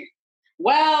like,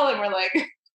 well, and we're like,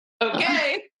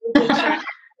 okay.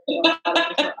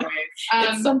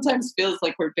 It sometimes feels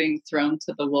like we're being thrown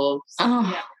to the wolves. Oh,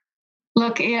 yeah.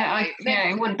 Look,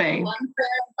 it would be. Unfair,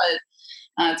 but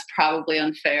it's probably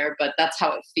unfair, but that's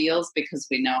how it feels because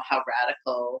we know how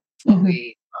radical what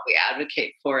we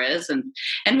advocate for is, and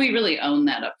we really own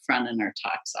that up front in our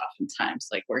talks oftentimes.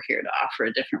 Like, we're here to offer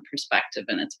a different perspective,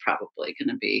 and it's probably going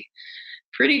to be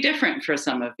pretty different for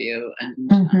some of you.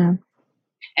 And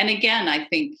and again, I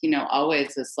think,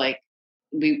 always is like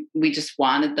we just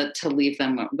wanted to leave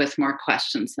them with more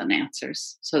questions than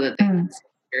answers so that they can stay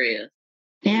curious.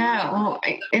 Yeah, well,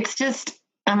 it's just,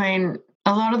 I mean,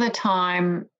 a lot of the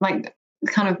time, like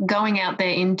kind of going out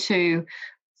there into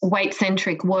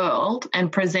weight-centric world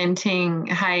and presenting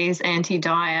Hayes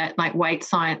anti-diet, like weight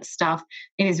science stuff,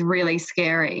 it is really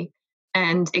scary.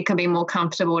 And it can be more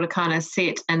comfortable to kind of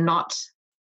sit and not,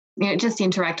 just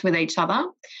interact with each other.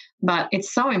 But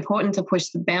it's so important to push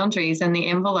the boundaries and the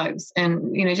envelopes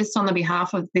and, just on the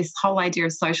behalf of this whole idea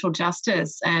of social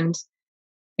justice. And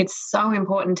it's so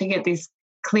important to get this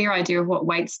clear idea of what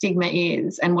weight stigma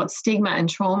is and what stigma and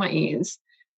trauma is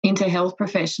into health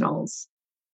professionals.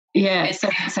 Yeah,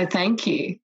 so thank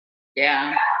you.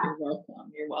 Yeah,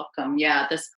 you're welcome. Yeah,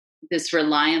 this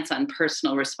reliance on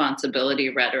personal responsibility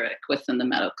rhetoric within the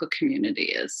medical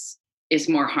community is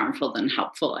more harmful than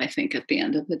helpful, I think, at the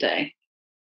end of the day.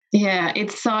 Yeah,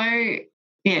 it's so,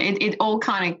 it all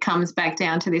kind of comes back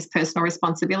down to this personal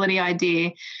responsibility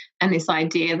idea and this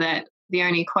idea that the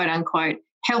only quote unquote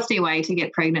healthy way to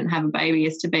get pregnant and have a baby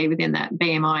is to be within that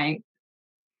BMI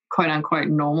quote unquote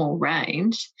normal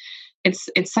range.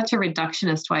 It's such a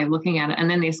reductionist way of looking at it. And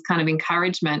then this kind of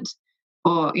encouragement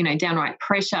or, downright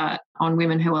pressure on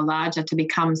women who are larger to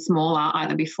become smaller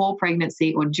either before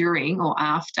pregnancy or during or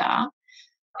after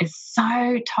is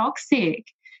so toxic.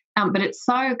 But it's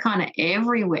so kind of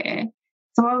everywhere.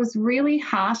 So I was really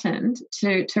heartened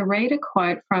to read a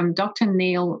quote from Dr.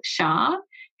 Neil Shah.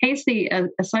 He's the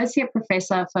Associate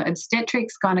Professor for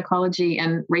Obstetrics, Gynaecology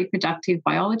and Reproductive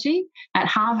Biology at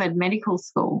Harvard Medical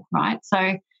School, right?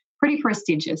 So pretty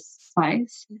prestigious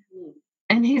place.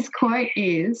 And his quote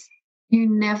is, "You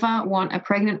never want a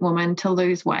pregnant woman to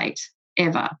lose weight,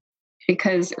 ever,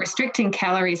 because restricting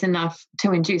calories enough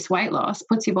to induce weight loss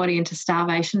puts your body into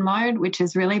starvation mode, which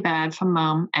is really bad for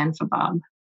mum and for bub."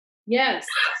 Yes.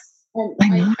 And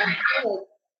I feel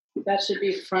like that should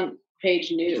be front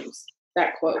page news,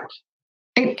 that quote.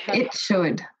 It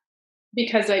should.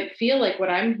 Because I feel like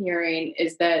what I'm hearing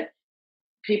is that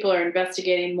people are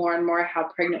investigating more and more how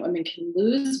pregnant women can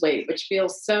lose weight, which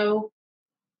feels so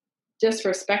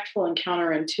disrespectful and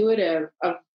counterintuitive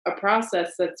of a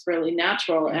process that's really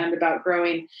natural and about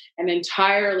growing an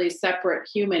entirely separate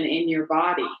human in your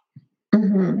body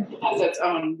as its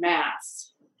own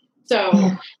mass. So,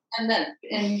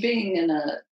 and being in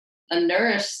a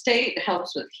nourished state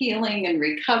helps with healing and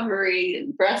recovery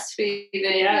and breastfeeding.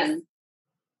 Yes.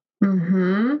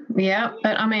 Yeah,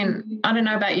 but I mean, I don't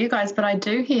know about you guys, but I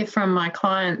do hear from my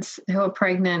clients who are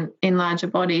pregnant in larger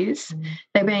bodies,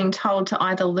 they're being told to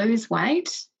either lose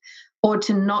weight or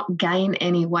to not gain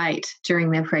any weight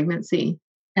during their pregnancy.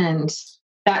 And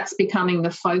that's becoming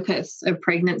the focus of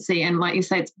pregnancy. And like you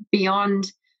say, it's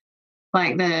beyond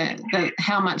like the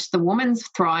how much the woman's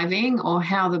thriving or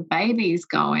how the baby's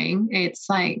going. It's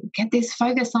like, get this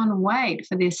focus on weight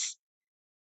for this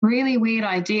really weird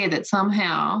idea that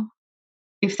somehow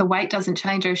if the weight doesn't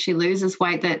change or if she loses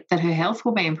weight that her health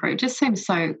will be improved. Just seems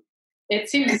so... It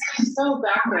seems so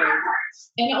backwards.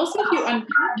 And also if you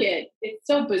unpack it, it's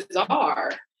so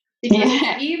bizarre. Because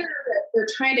either they're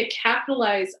trying to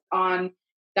capitalize on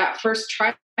that first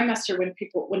trimester when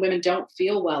women don't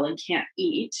feel well and can't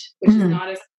eat, which is not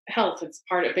as health. It's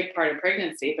a big part of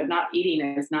pregnancy, but not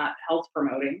eating is not health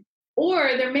promoting.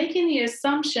 Or they're making the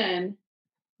assumption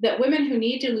that women who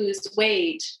need to lose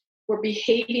weight were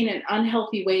behaving in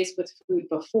unhealthy ways with food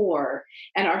before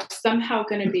and are somehow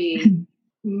going to be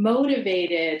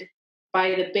motivated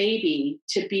by the baby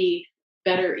to be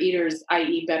better eaters,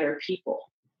 i.e. better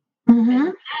people. Mm-hmm. And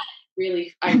that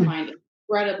really, I find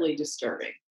incredibly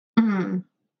disturbing. Mm.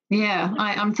 Yeah,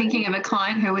 I'm thinking of a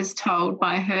client who was told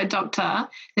by her doctor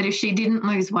that if she didn't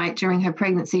lose weight during her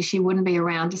pregnancy, she wouldn't be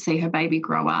around to see her baby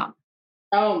grow up.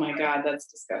 Oh my God, that's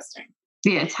disgusting.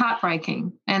 Yeah, it's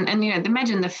heartbreaking. And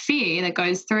imagine the fear that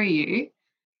goes through you.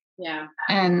 Yeah.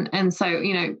 And so,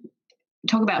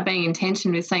 talk about being in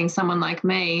tension with seeing someone like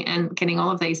me and getting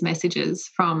all of these messages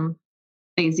from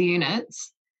these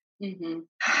units. Mm-hmm.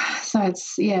 So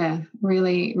it's,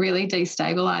 really, really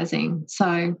destabilizing.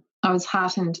 So I was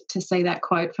heartened to see that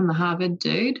quote from the Harvard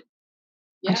dude.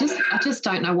 Yeah. I just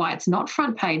don't know why it's not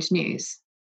front page news.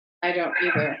 I don't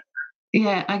either.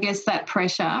 Yeah, I guess that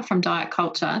pressure from diet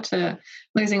culture to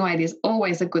losing weight is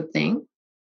always a good thing,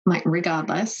 like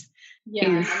regardless.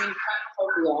 Yeah,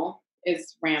 phobia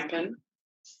is rampant.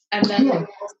 And then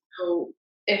also,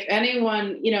 if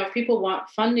anyone, if people want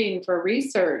funding for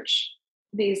research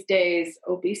these days,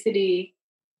 obesity,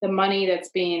 the money that's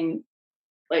being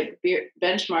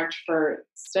benchmarked for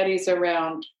studies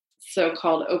around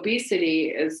so-called obesity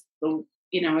is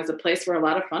is a place where a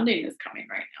lot of funding is coming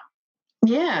right now.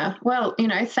 Yeah, well,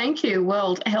 thank you,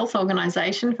 World Health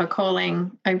Organization, for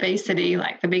calling obesity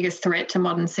like the biggest threat to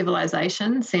modern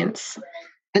civilization since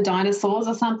the dinosaurs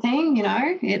or something.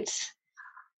 It's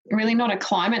really not a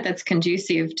climate that's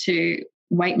conducive to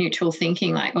weight neutral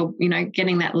thinking,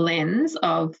 getting that lens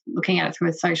of looking at it through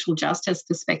a social justice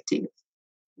perspective.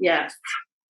 Yes.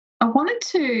 I wanted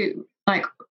to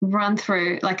run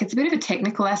through, it's a bit of a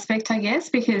technical aspect, I guess,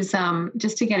 because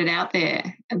just to get it out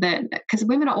there, because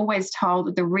women are always told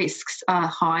that the risks are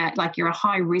high, you're a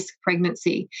high risk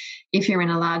pregnancy if you're in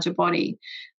a larger body.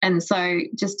 And so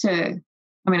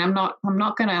I'm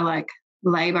not going to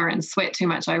labour and sweat too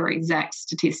much over exact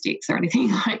statistics or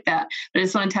anything like that, but I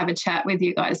just wanted to have a chat with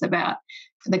you guys about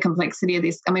the complexity of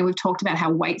this. I mean, we've talked about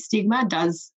how weight stigma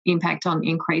does impact on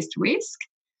increased risk,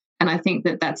 and I think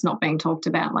that that's not being talked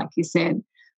about, like you said.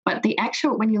 But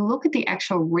when you look at the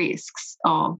actual risks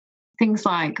of things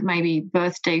like maybe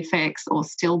birth defects or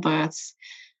stillbirths,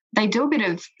 they do a bit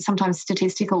of sometimes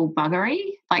statistical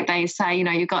buggery. Like they say,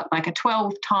 you've got a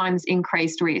 12 times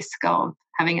increased risk of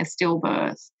having a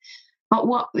stillbirth. But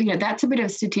that's a bit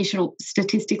of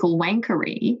statistical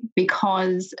wankery,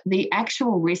 because the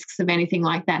actual risks of anything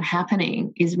like that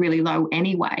happening is really low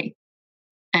anyway.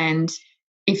 And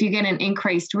if you get an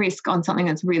increased risk on something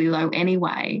that's really low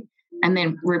anyway, and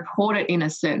then report it in a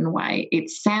certain way, it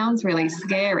sounds really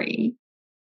scary.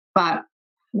 But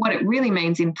what it really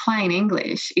means in plain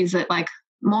English is that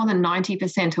more than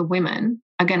 90% of women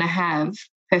are going to have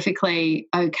perfectly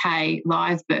okay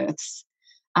live births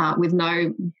with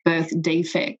no birth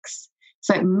defects.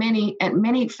 So many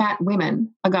fat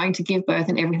women are going to give birth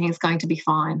and everything is going to be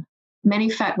fine.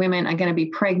 Many fat women are going to be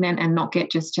pregnant and not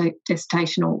get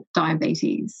gestational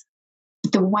diabetes.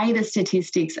 The way the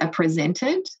statistics are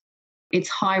presented, it's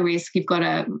high risk. You've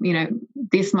got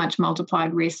this much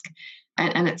multiplied risk,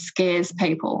 and it scares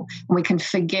people. And we can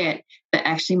forget that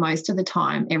actually most of the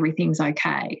time everything's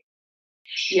okay.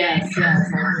 Yes. I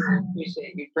really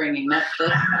appreciate you bringing up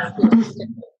the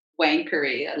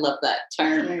wankery. I love that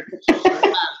term.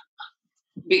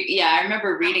 I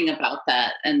remember reading about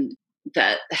that, and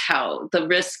that how the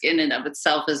risk in and of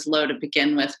itself is low to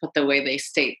begin with, but the way they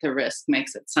state the risk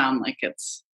makes it sound like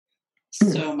it's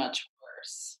so much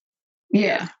worse.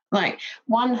 Yeah,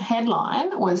 one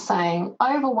headline was saying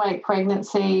overweight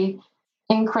pregnancy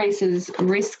increases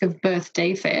risk of birth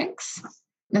defects.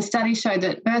 The study showed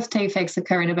that birth defects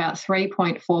occur in about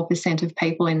 3.4% of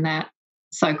people in that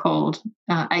so-called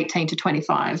 18 to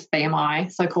 25 BMI,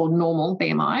 so-called normal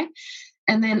BMI,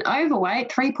 and then overweight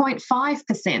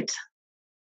 3.5%.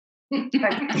 Whoa.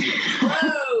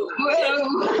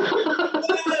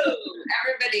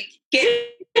 Everybody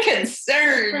get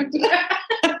concerned.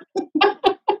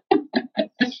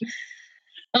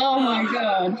 Oh my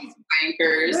God.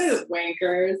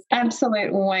 Wankers.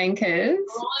 Absolute wankers.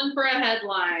 Trolling for a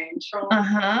headline.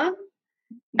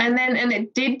 And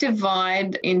it did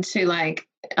divide into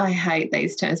I hate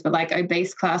these terms, but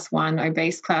obese class 1,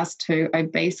 obese class 2,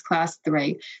 obese class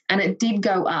 3. And it did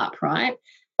go up, right?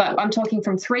 But I'm talking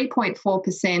from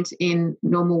 3.4% in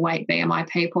normal weight BMI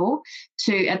people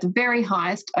to, at the very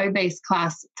highest, obese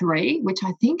class 3, which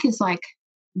I think is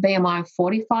BMI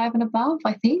 45 and above,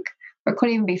 I think. Or it could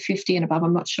even be 50 and above,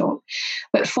 I'm not sure.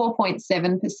 But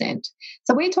 4.7%.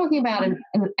 So we're talking about an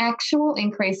actual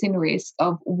increase in risk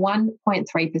of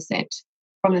 1.3%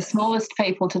 from the smallest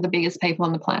people to the biggest people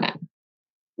on the planet.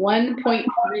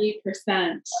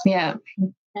 1.3%. Yeah.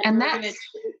 And that's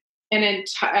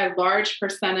a large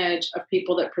percentage of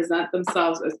people that present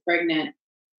themselves as pregnant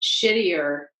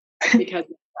shittier because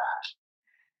of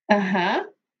that. Uh-huh.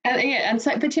 And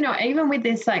so, but even with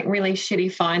this like really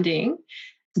shitty finding,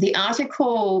 the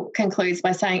article concludes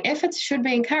by saying efforts should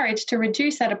be encouraged to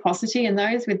reduce adiposity in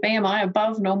those with BMI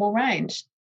above normal range.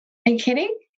 Are you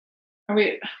kidding?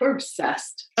 We're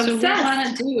obsessed. So we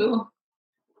want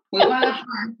to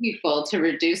harm people to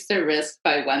reduce their risk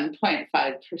by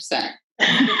 1.5%.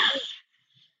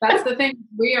 That's the thing.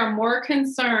 We are more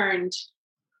concerned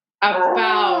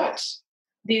about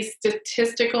these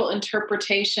statistical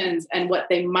interpretations and what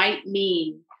they might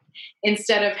mean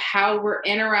instead of how we're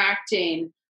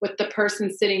interacting with the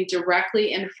person sitting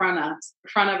directly in front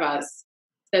of us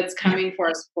that's coming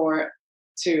for us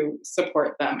to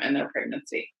support them in their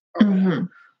pregnancy. Mm-hmm.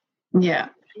 Yeah.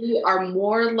 We are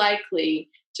more likely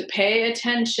to pay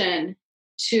attention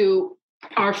to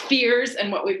our fears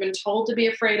and what we've been told to be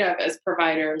afraid of as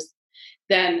providers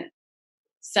than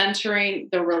centering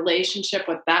the relationship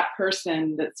with that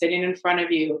person that's sitting in front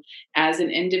of you as an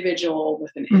individual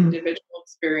with an individual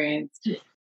experience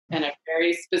and a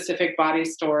very specific body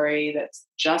story that's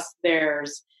just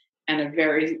theirs and a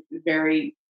very,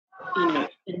 very,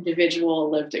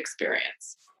 individual lived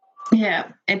experience. Yeah,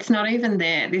 it's not even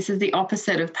there. This is the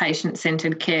opposite of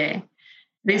patient-centered care.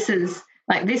 This is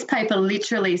like this paper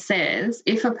literally says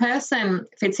if a person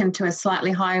fits into a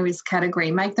slightly higher risk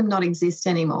category, make them not exist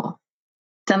anymore.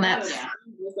 And that's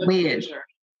weird.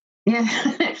 Yeah.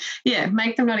 Yeah,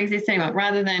 make them not exist anymore.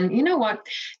 Rather than, you know what,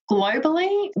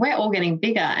 globally, we're all getting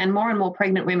bigger and more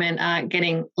pregnant women are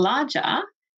getting larger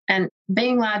and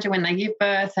being larger when they give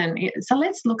birth. And so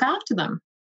let's look after them.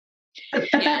 But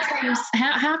that seems,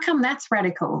 how come that's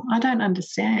radical? I don't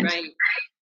understand. Right.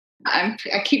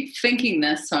 I keep thinking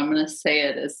this, so I'm going to say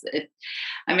it.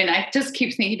 I just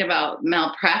keep thinking about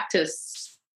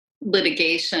malpractice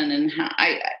litigation and how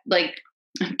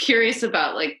I'm curious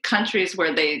about like countries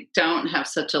where they don't have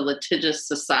such a litigious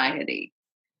society.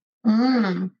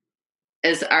 Are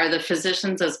the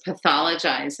physicians as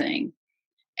pathologizing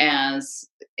as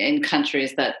in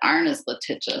countries that aren't as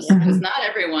litigious? Because not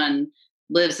everyone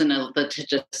lives in a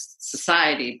litigious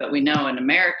society, but we know in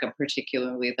America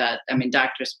particularly that,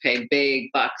 doctors pay big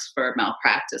bucks for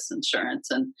malpractice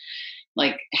insurance and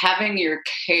like having your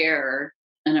care.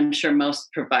 And I'm sure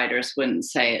most providers wouldn't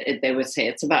say it. They would say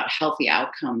it's about healthy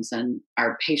outcomes and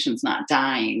our patients not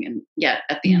dying. And yet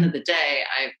at the end of the day,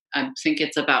 I think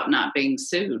it's about not being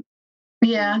sued.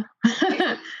 Yeah.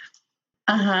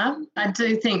 I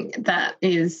do think that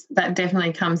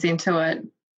definitely comes into it.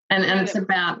 And it's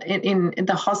about in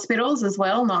the hospitals as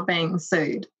well, not being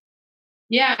sued.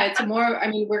 Yeah, it's more,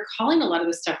 we're calling a lot of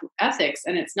this stuff ethics,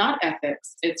 and it's not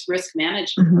ethics. It's risk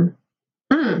management.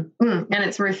 And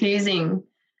it's refusing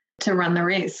to run the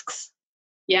risks.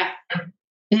 Yeah.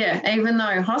 Yeah, even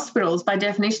though hospitals, by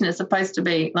definition, are supposed to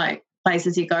be like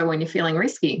places you go when you're feeling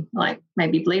risky, like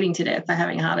maybe bleeding to death or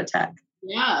having a heart attack.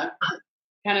 Yeah,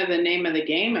 kind of the name of the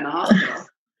game in a hospital.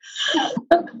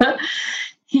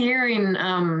 Here in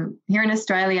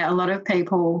Australia, a lot of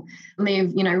people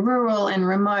live, rural and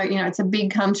remote. It's a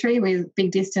big country with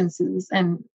big distances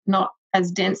and not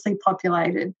as densely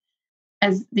populated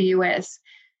as the US.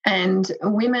 And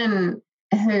women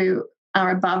who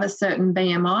are above a certain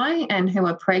BMI and who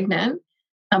are pregnant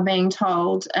are being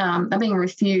told, are being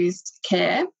refused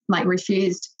care, like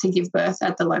refused to give birth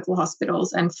at the local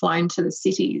hospitals and flown to the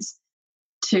cities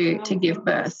to give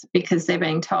birth because they're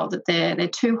being told that they're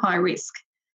too high risk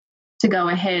to go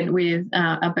ahead with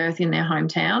a birth in their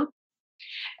hometown.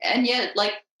 And yet,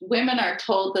 like, women are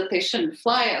told that they shouldn't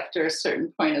fly after a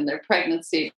certain point in their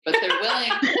pregnancy, but they're willing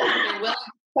to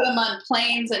put them on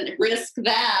planes and risk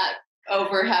that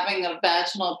over having a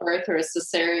vaginal birth or a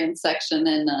caesarian section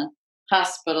in a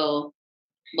hospital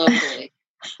locally.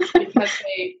 because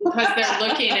they're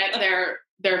looking at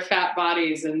their fat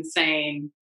bodies and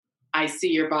saying, I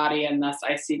see your body and thus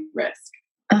I see risk.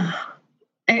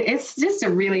 It's just a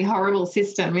really horrible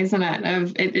system, isn't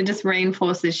it? It just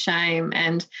reinforces shame.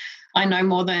 And I know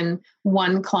more than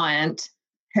one client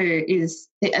who is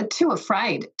too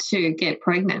afraid to get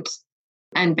pregnant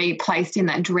and be placed in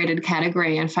that dreaded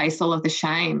category and face all of the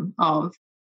shame of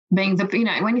being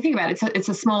when you think about it, it's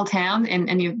a small town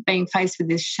and you're being faced with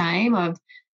this shame of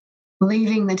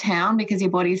leaving the town because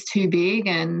your body's too big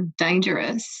and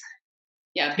dangerous.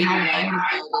 Yeah, being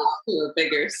to a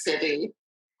bigger city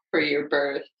for your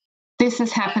birth. This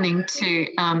is happening to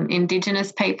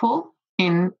Indigenous people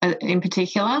in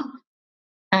particular,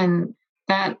 and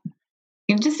that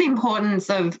just the importance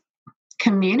of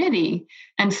community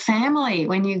and family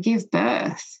when you give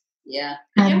birth. Yeah.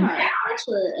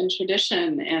 Culture and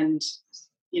tradition and,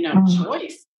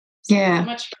 choice. Yeah. So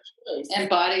much for choice. And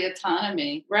body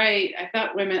autonomy. Right. I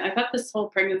thought this whole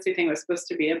pregnancy thing was supposed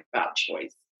to be about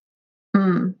choice.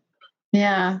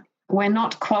 Yeah. We're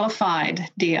not qualified,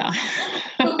 dear.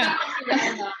 I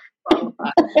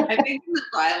think the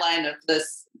byline of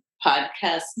this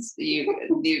podcast,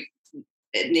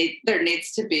 there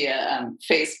needs to be a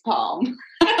face palm.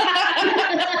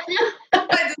 I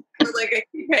just feel like I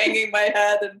keep hanging my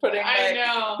head and putting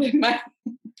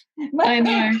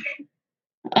my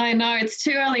I know it's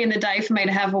too early in the day for me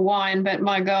to have a wine, but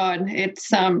my God, it's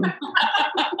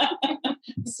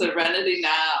serenity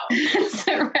now.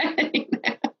 Serenity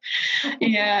now.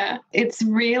 Yeah, it's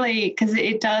really, because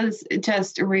it does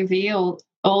just reveal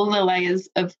all the layers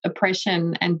of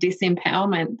oppression and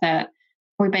disempowerment that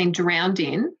we've been drowned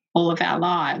in all of our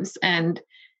lives, and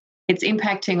it's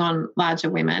impacting on larger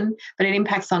women, but it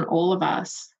impacts on all of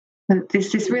us.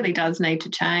 This really does need to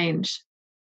change.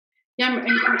 Yeah,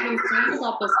 I'm concerned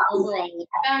about this overall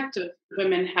effect of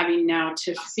women having now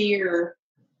to fear,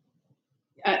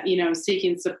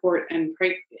 seeking support and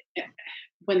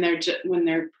when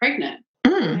they're pregnant.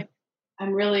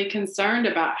 I'm really concerned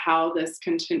about how this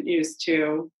continues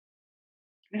to.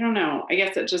 I don't know. I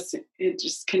guess it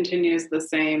just continues the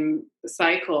same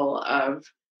cycle of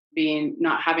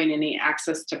not having any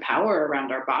access to power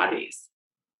around our bodies.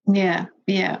 Yeah.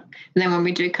 And then when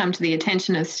we do come to the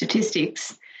attention of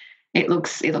statistics, it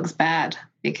looks bad,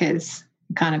 because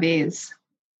it kind of is.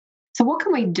 So what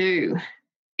can we do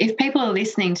if people are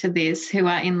listening to this who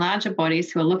are in larger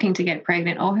bodies, who are looking to get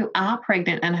pregnant, or who are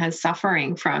pregnant and are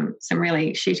suffering from some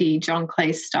really shitty John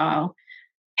Cleese style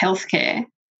healthcare?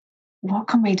 What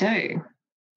can we do?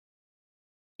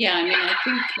 Yeah, I mean, I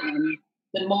think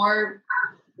the more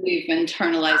we've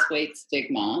internalized weight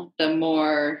stigma,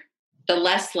 the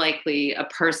less likely a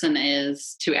person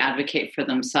is to advocate for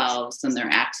themselves and their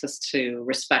access to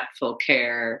respectful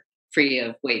care free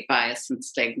of weight bias and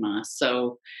stigma.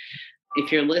 So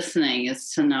if you're listening,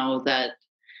 is to know that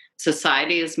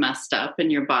society is messed up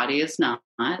and your body is not.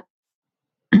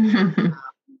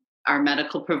 Our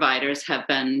medical providers have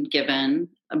been given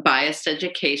a biased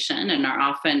education and are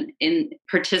often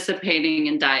participating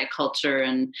in diet culture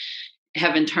and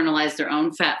have internalized their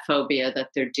own fat phobia that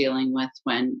they're dealing with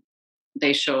when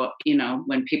they show up,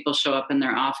 when people show up in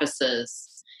their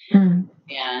offices.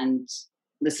 And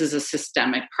this is a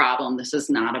systemic problem. This is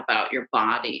not about your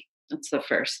body. That's the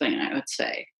first thing I would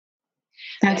say.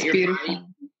 That's beautiful.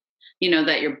 Body,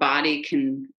 that your body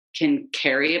can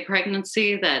carry a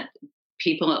pregnancy, that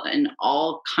people in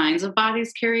all kinds of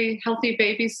bodies carry healthy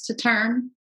babies to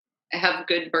term, have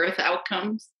good birth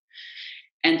outcomes,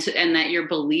 and that your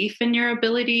belief in your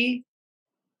ability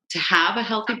to have a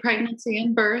healthy pregnancy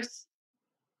and birth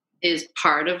is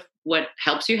part of what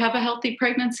helps you have a healthy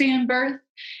pregnancy and birth,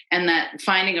 and that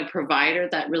finding a provider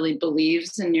that really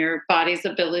believes in your body's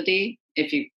ability.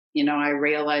 If I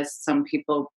realize some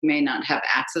people may not have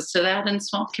access to that in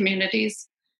small communities.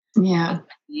 Yeah.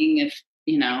 If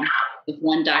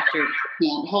one doctor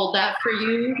can't hold that for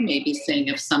you, maybe seeing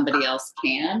if somebody else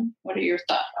can. What are your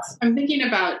thoughts? I'm thinking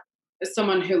about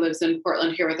someone who lives in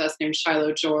Portland here with us named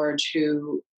Shiloh George,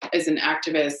 who is an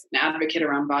activist, an advocate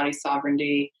around body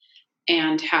sovereignty,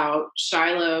 and how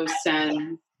Shiloh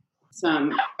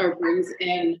brings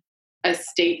in a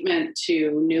statement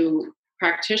to new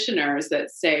practitioners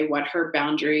that say what her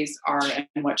boundaries are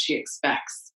and what she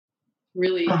expects,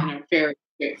 really in a very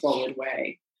straightforward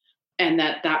way. And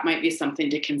that might be something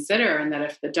to consider, and that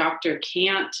if the doctor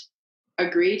can't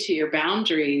agree to your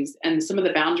boundaries, and some of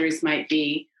the boundaries might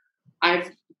be,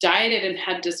 I've dieted and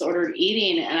had disordered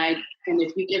eating, and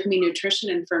if you give me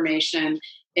nutrition information,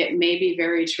 it may be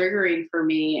very triggering for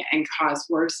me and cause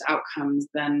worse outcomes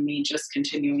than me just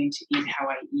continuing to eat how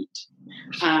I eat.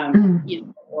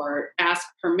 Or ask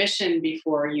permission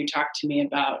before you talk to me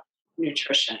about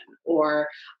nutrition, or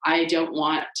I don't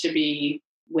want to be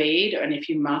weighed, and if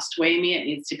you must weigh me, it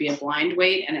needs to be a blind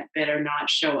weight, and it better not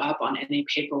show up on any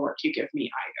paperwork you give me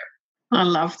either. I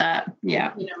love that.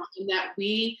 Yeah. And that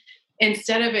we,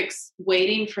 instead of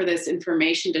waiting for this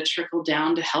information to trickle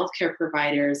down to healthcare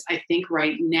providers, I think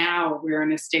right now we're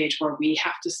in a stage where we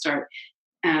have to start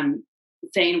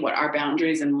saying what our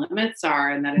boundaries and limits are,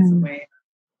 and that is a way of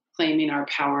claiming our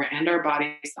power and our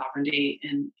body sovereignty,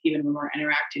 and even when we're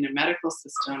interacting in medical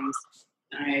systems.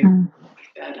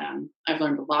 I've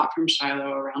learned a lot from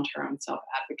Shiloh around her own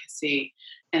self-advocacy,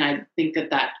 and I think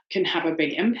that can have a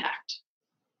big impact.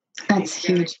 That's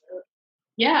huge.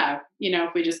 Yeah.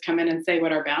 If we just come in and say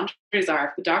what our boundaries are,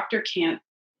 if the doctor can't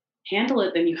handle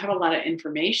it, then you have a lot of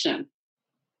information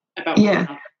about what's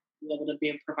on. be able to be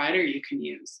a provider you can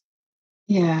use.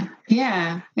 Yeah.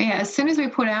 As soon as we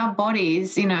put our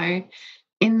bodies,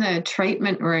 in the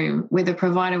treatment room with a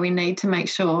provider, we need to make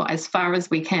sure as far as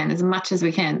we can, as much as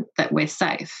we can, that we're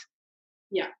safe.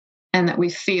 Yeah. And that we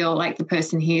feel like the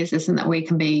person hears us and that we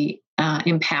can be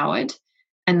empowered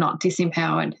and not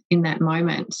disempowered in that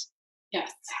moment.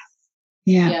 Yes.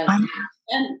 Yeah. Yes.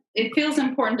 And it feels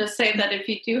important to say that if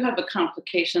you do have a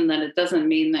complication, that it doesn't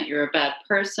mean that you're a bad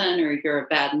person or you're a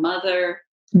bad mother.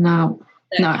 No.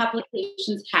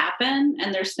 Complications happen,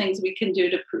 and there's things we can do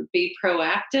to be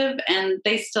proactive, and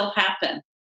they still happen.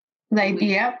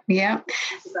 Yep. The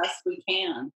best we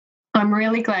can. I'm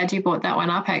really glad you brought that one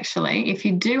up, actually. If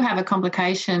you do have a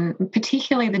complication,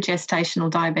 particularly the gestational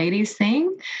diabetes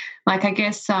thing, like I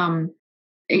guess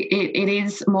it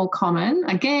is more common.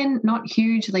 Again, not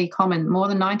hugely common. More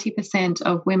than 90%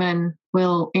 of women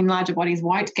in larger bodies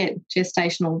won't get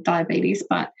gestational diabetes.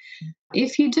 But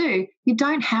if you do, you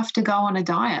don't have to go on a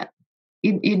diet.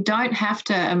 You don't have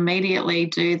to immediately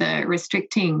do the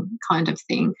restricting kind of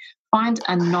thing. Find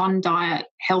a non-diet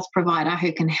health provider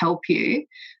who can help you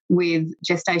with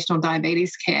gestational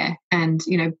diabetes care and,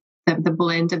 the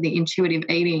blend of the intuitive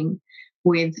eating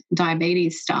with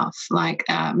diabetes stuff. Like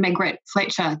Megret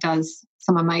Fletcher does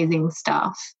some amazing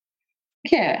stuff.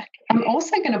 Yeah. I'm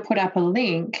also going to put up a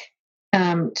link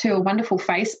to a wonderful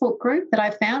Facebook group that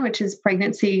I found, which is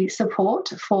pregnancy support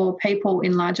for people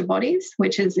in larger bodies,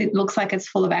 it looks like it's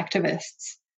full of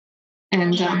activists.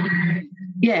 And,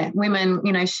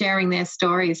 women, sharing their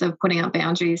stories of putting up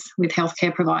boundaries with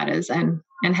healthcare providers and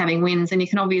having wins. And you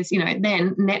can obviously,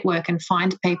 then network and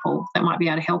find people that might be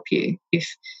able to help you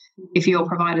if your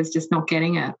provider's just not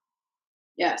getting it.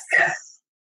 Yes.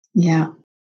 Yeah.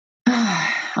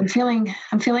 I'm feeling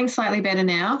slightly better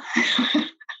now.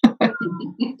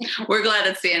 We're glad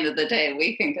it's the end of the day.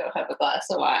 We can go have a glass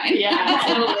of wine. Yeah,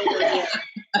 totally.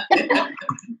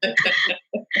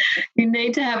 You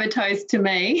need to have a toast to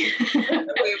me.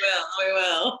 We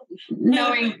will.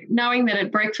 Knowing that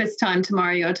at breakfast time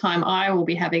tomorrow, your time, I will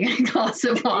be having a glass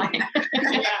of wine.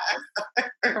 Yeah.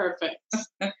 Perfect.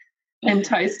 And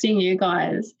toasting you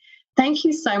guys. Thank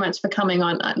you so much for coming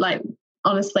on. Like,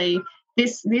 honestly,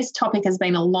 this topic has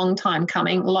been a long time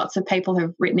coming. Lots of people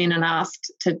have written in and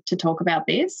asked to talk about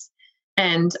this.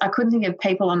 And I couldn't think of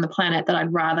people on the planet that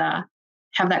I'd rather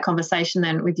have that conversation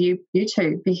than with you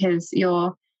two, because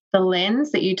the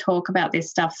lens that you talk about this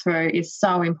stuff through is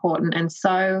so important and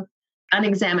so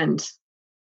unexamined.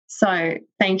 So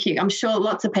thank you. I'm sure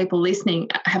lots of people listening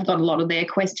have got a lot of their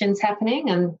questions happening,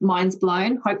 and mine's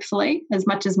blown, hopefully, as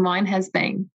much as mine has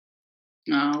been.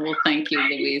 Oh, well, thank you,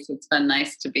 Louise. It's been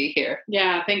nice to be here.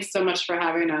 Yeah, thanks so much for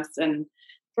having us and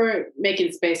for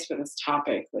making space for this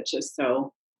topic, which is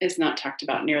not talked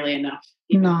about nearly enough.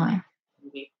 No.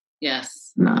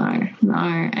 Yes. No.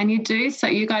 And you do. So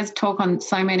you guys talk on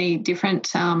so many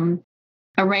different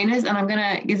arenas.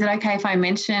 And is it okay if I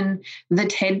mention the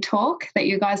TED Talk that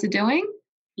you guys are doing?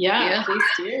 Yeah. Please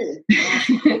do.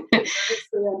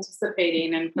 I'm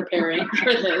anticipating and preparing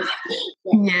for this.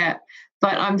 Yeah.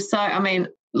 But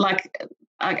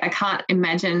I can't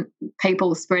imagine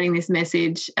people spreading this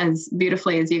message as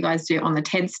beautifully as you guys do on the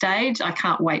TED stage. I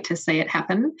can't wait to see it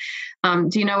happen.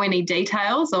 Do you know any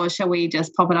details, or shall we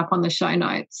just pop it up on the show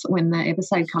notes when the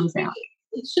episode comes out?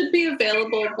 It should be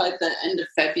available by the end of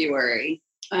February,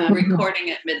 recording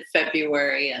it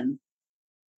mid-February. And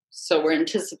so we're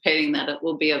anticipating that it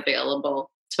will be available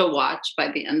to watch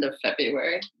by the end of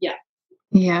February. Yeah.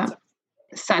 Yeah.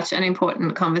 Such an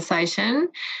important conversation.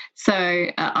 So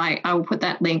I will put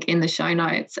that link in the show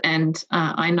notes, and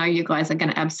I know you guys are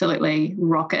going to absolutely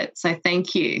rock it. So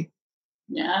thank you.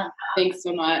 Yeah. Thanks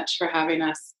so much for having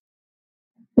us.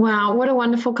 Wow, what a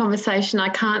wonderful conversation. I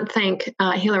can't thank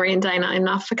Hilary and Dana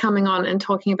enough for coming on and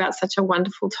talking about such a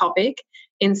wonderful topic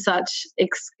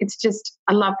it's just,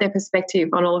 I love their perspective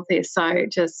on all of this. So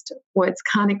just words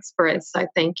can't express. So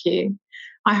thank you.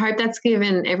 I hope that's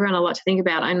given everyone a lot to think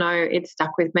about. I know it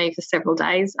stuck with me for several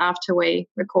days after we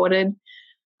recorded.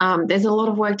 There's a lot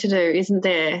of work to do, isn't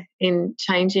there, in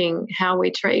changing how we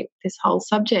treat this whole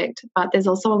subject. But there's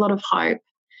also a lot of hope,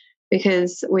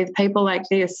 because with people like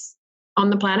this on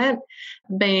the planet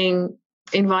being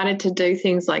invited to do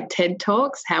things like TED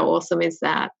Talks, how awesome is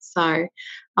that? So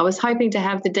I was hoping to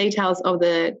have the details of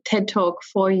the TED Talk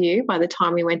for you by the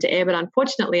time we went to air, but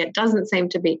unfortunately it doesn't seem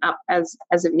to be up as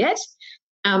of yet.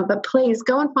 But please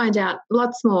go and find out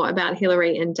lots more about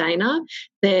Hilary and Dana.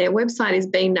 Their website is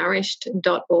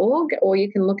benourished.org, or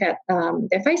you can look at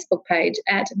their Facebook page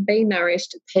at Be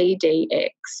Nourished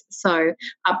PDX. So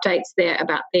updates there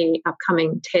about the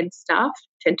upcoming TED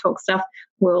Talk stuff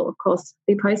will, of course,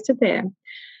 be posted there.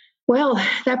 Well,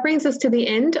 that brings us to the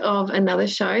end of another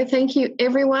show. Thank you,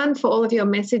 everyone, for all of your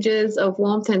messages of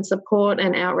warmth and support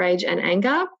and outrage and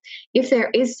anger. If there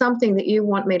is something that you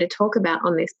want me to talk about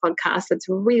on this podcast that's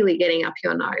really getting up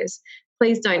your nose,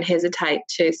 please don't hesitate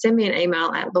to send me an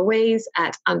email at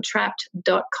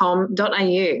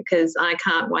louise@untrapped.com.au, because I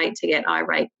can't wait to get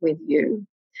irate with you.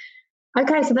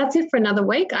 Okay, so that's it for another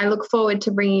week. I look forward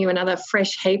to bringing you another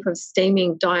fresh heap of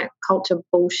steaming diet culture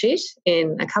bullshit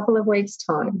in a couple of weeks'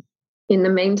 time. In the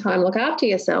meantime, look after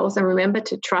yourselves and remember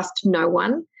to trust no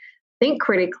one, think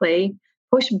critically,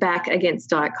 push back against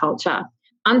diet culture,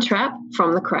 untrap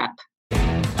from the crap.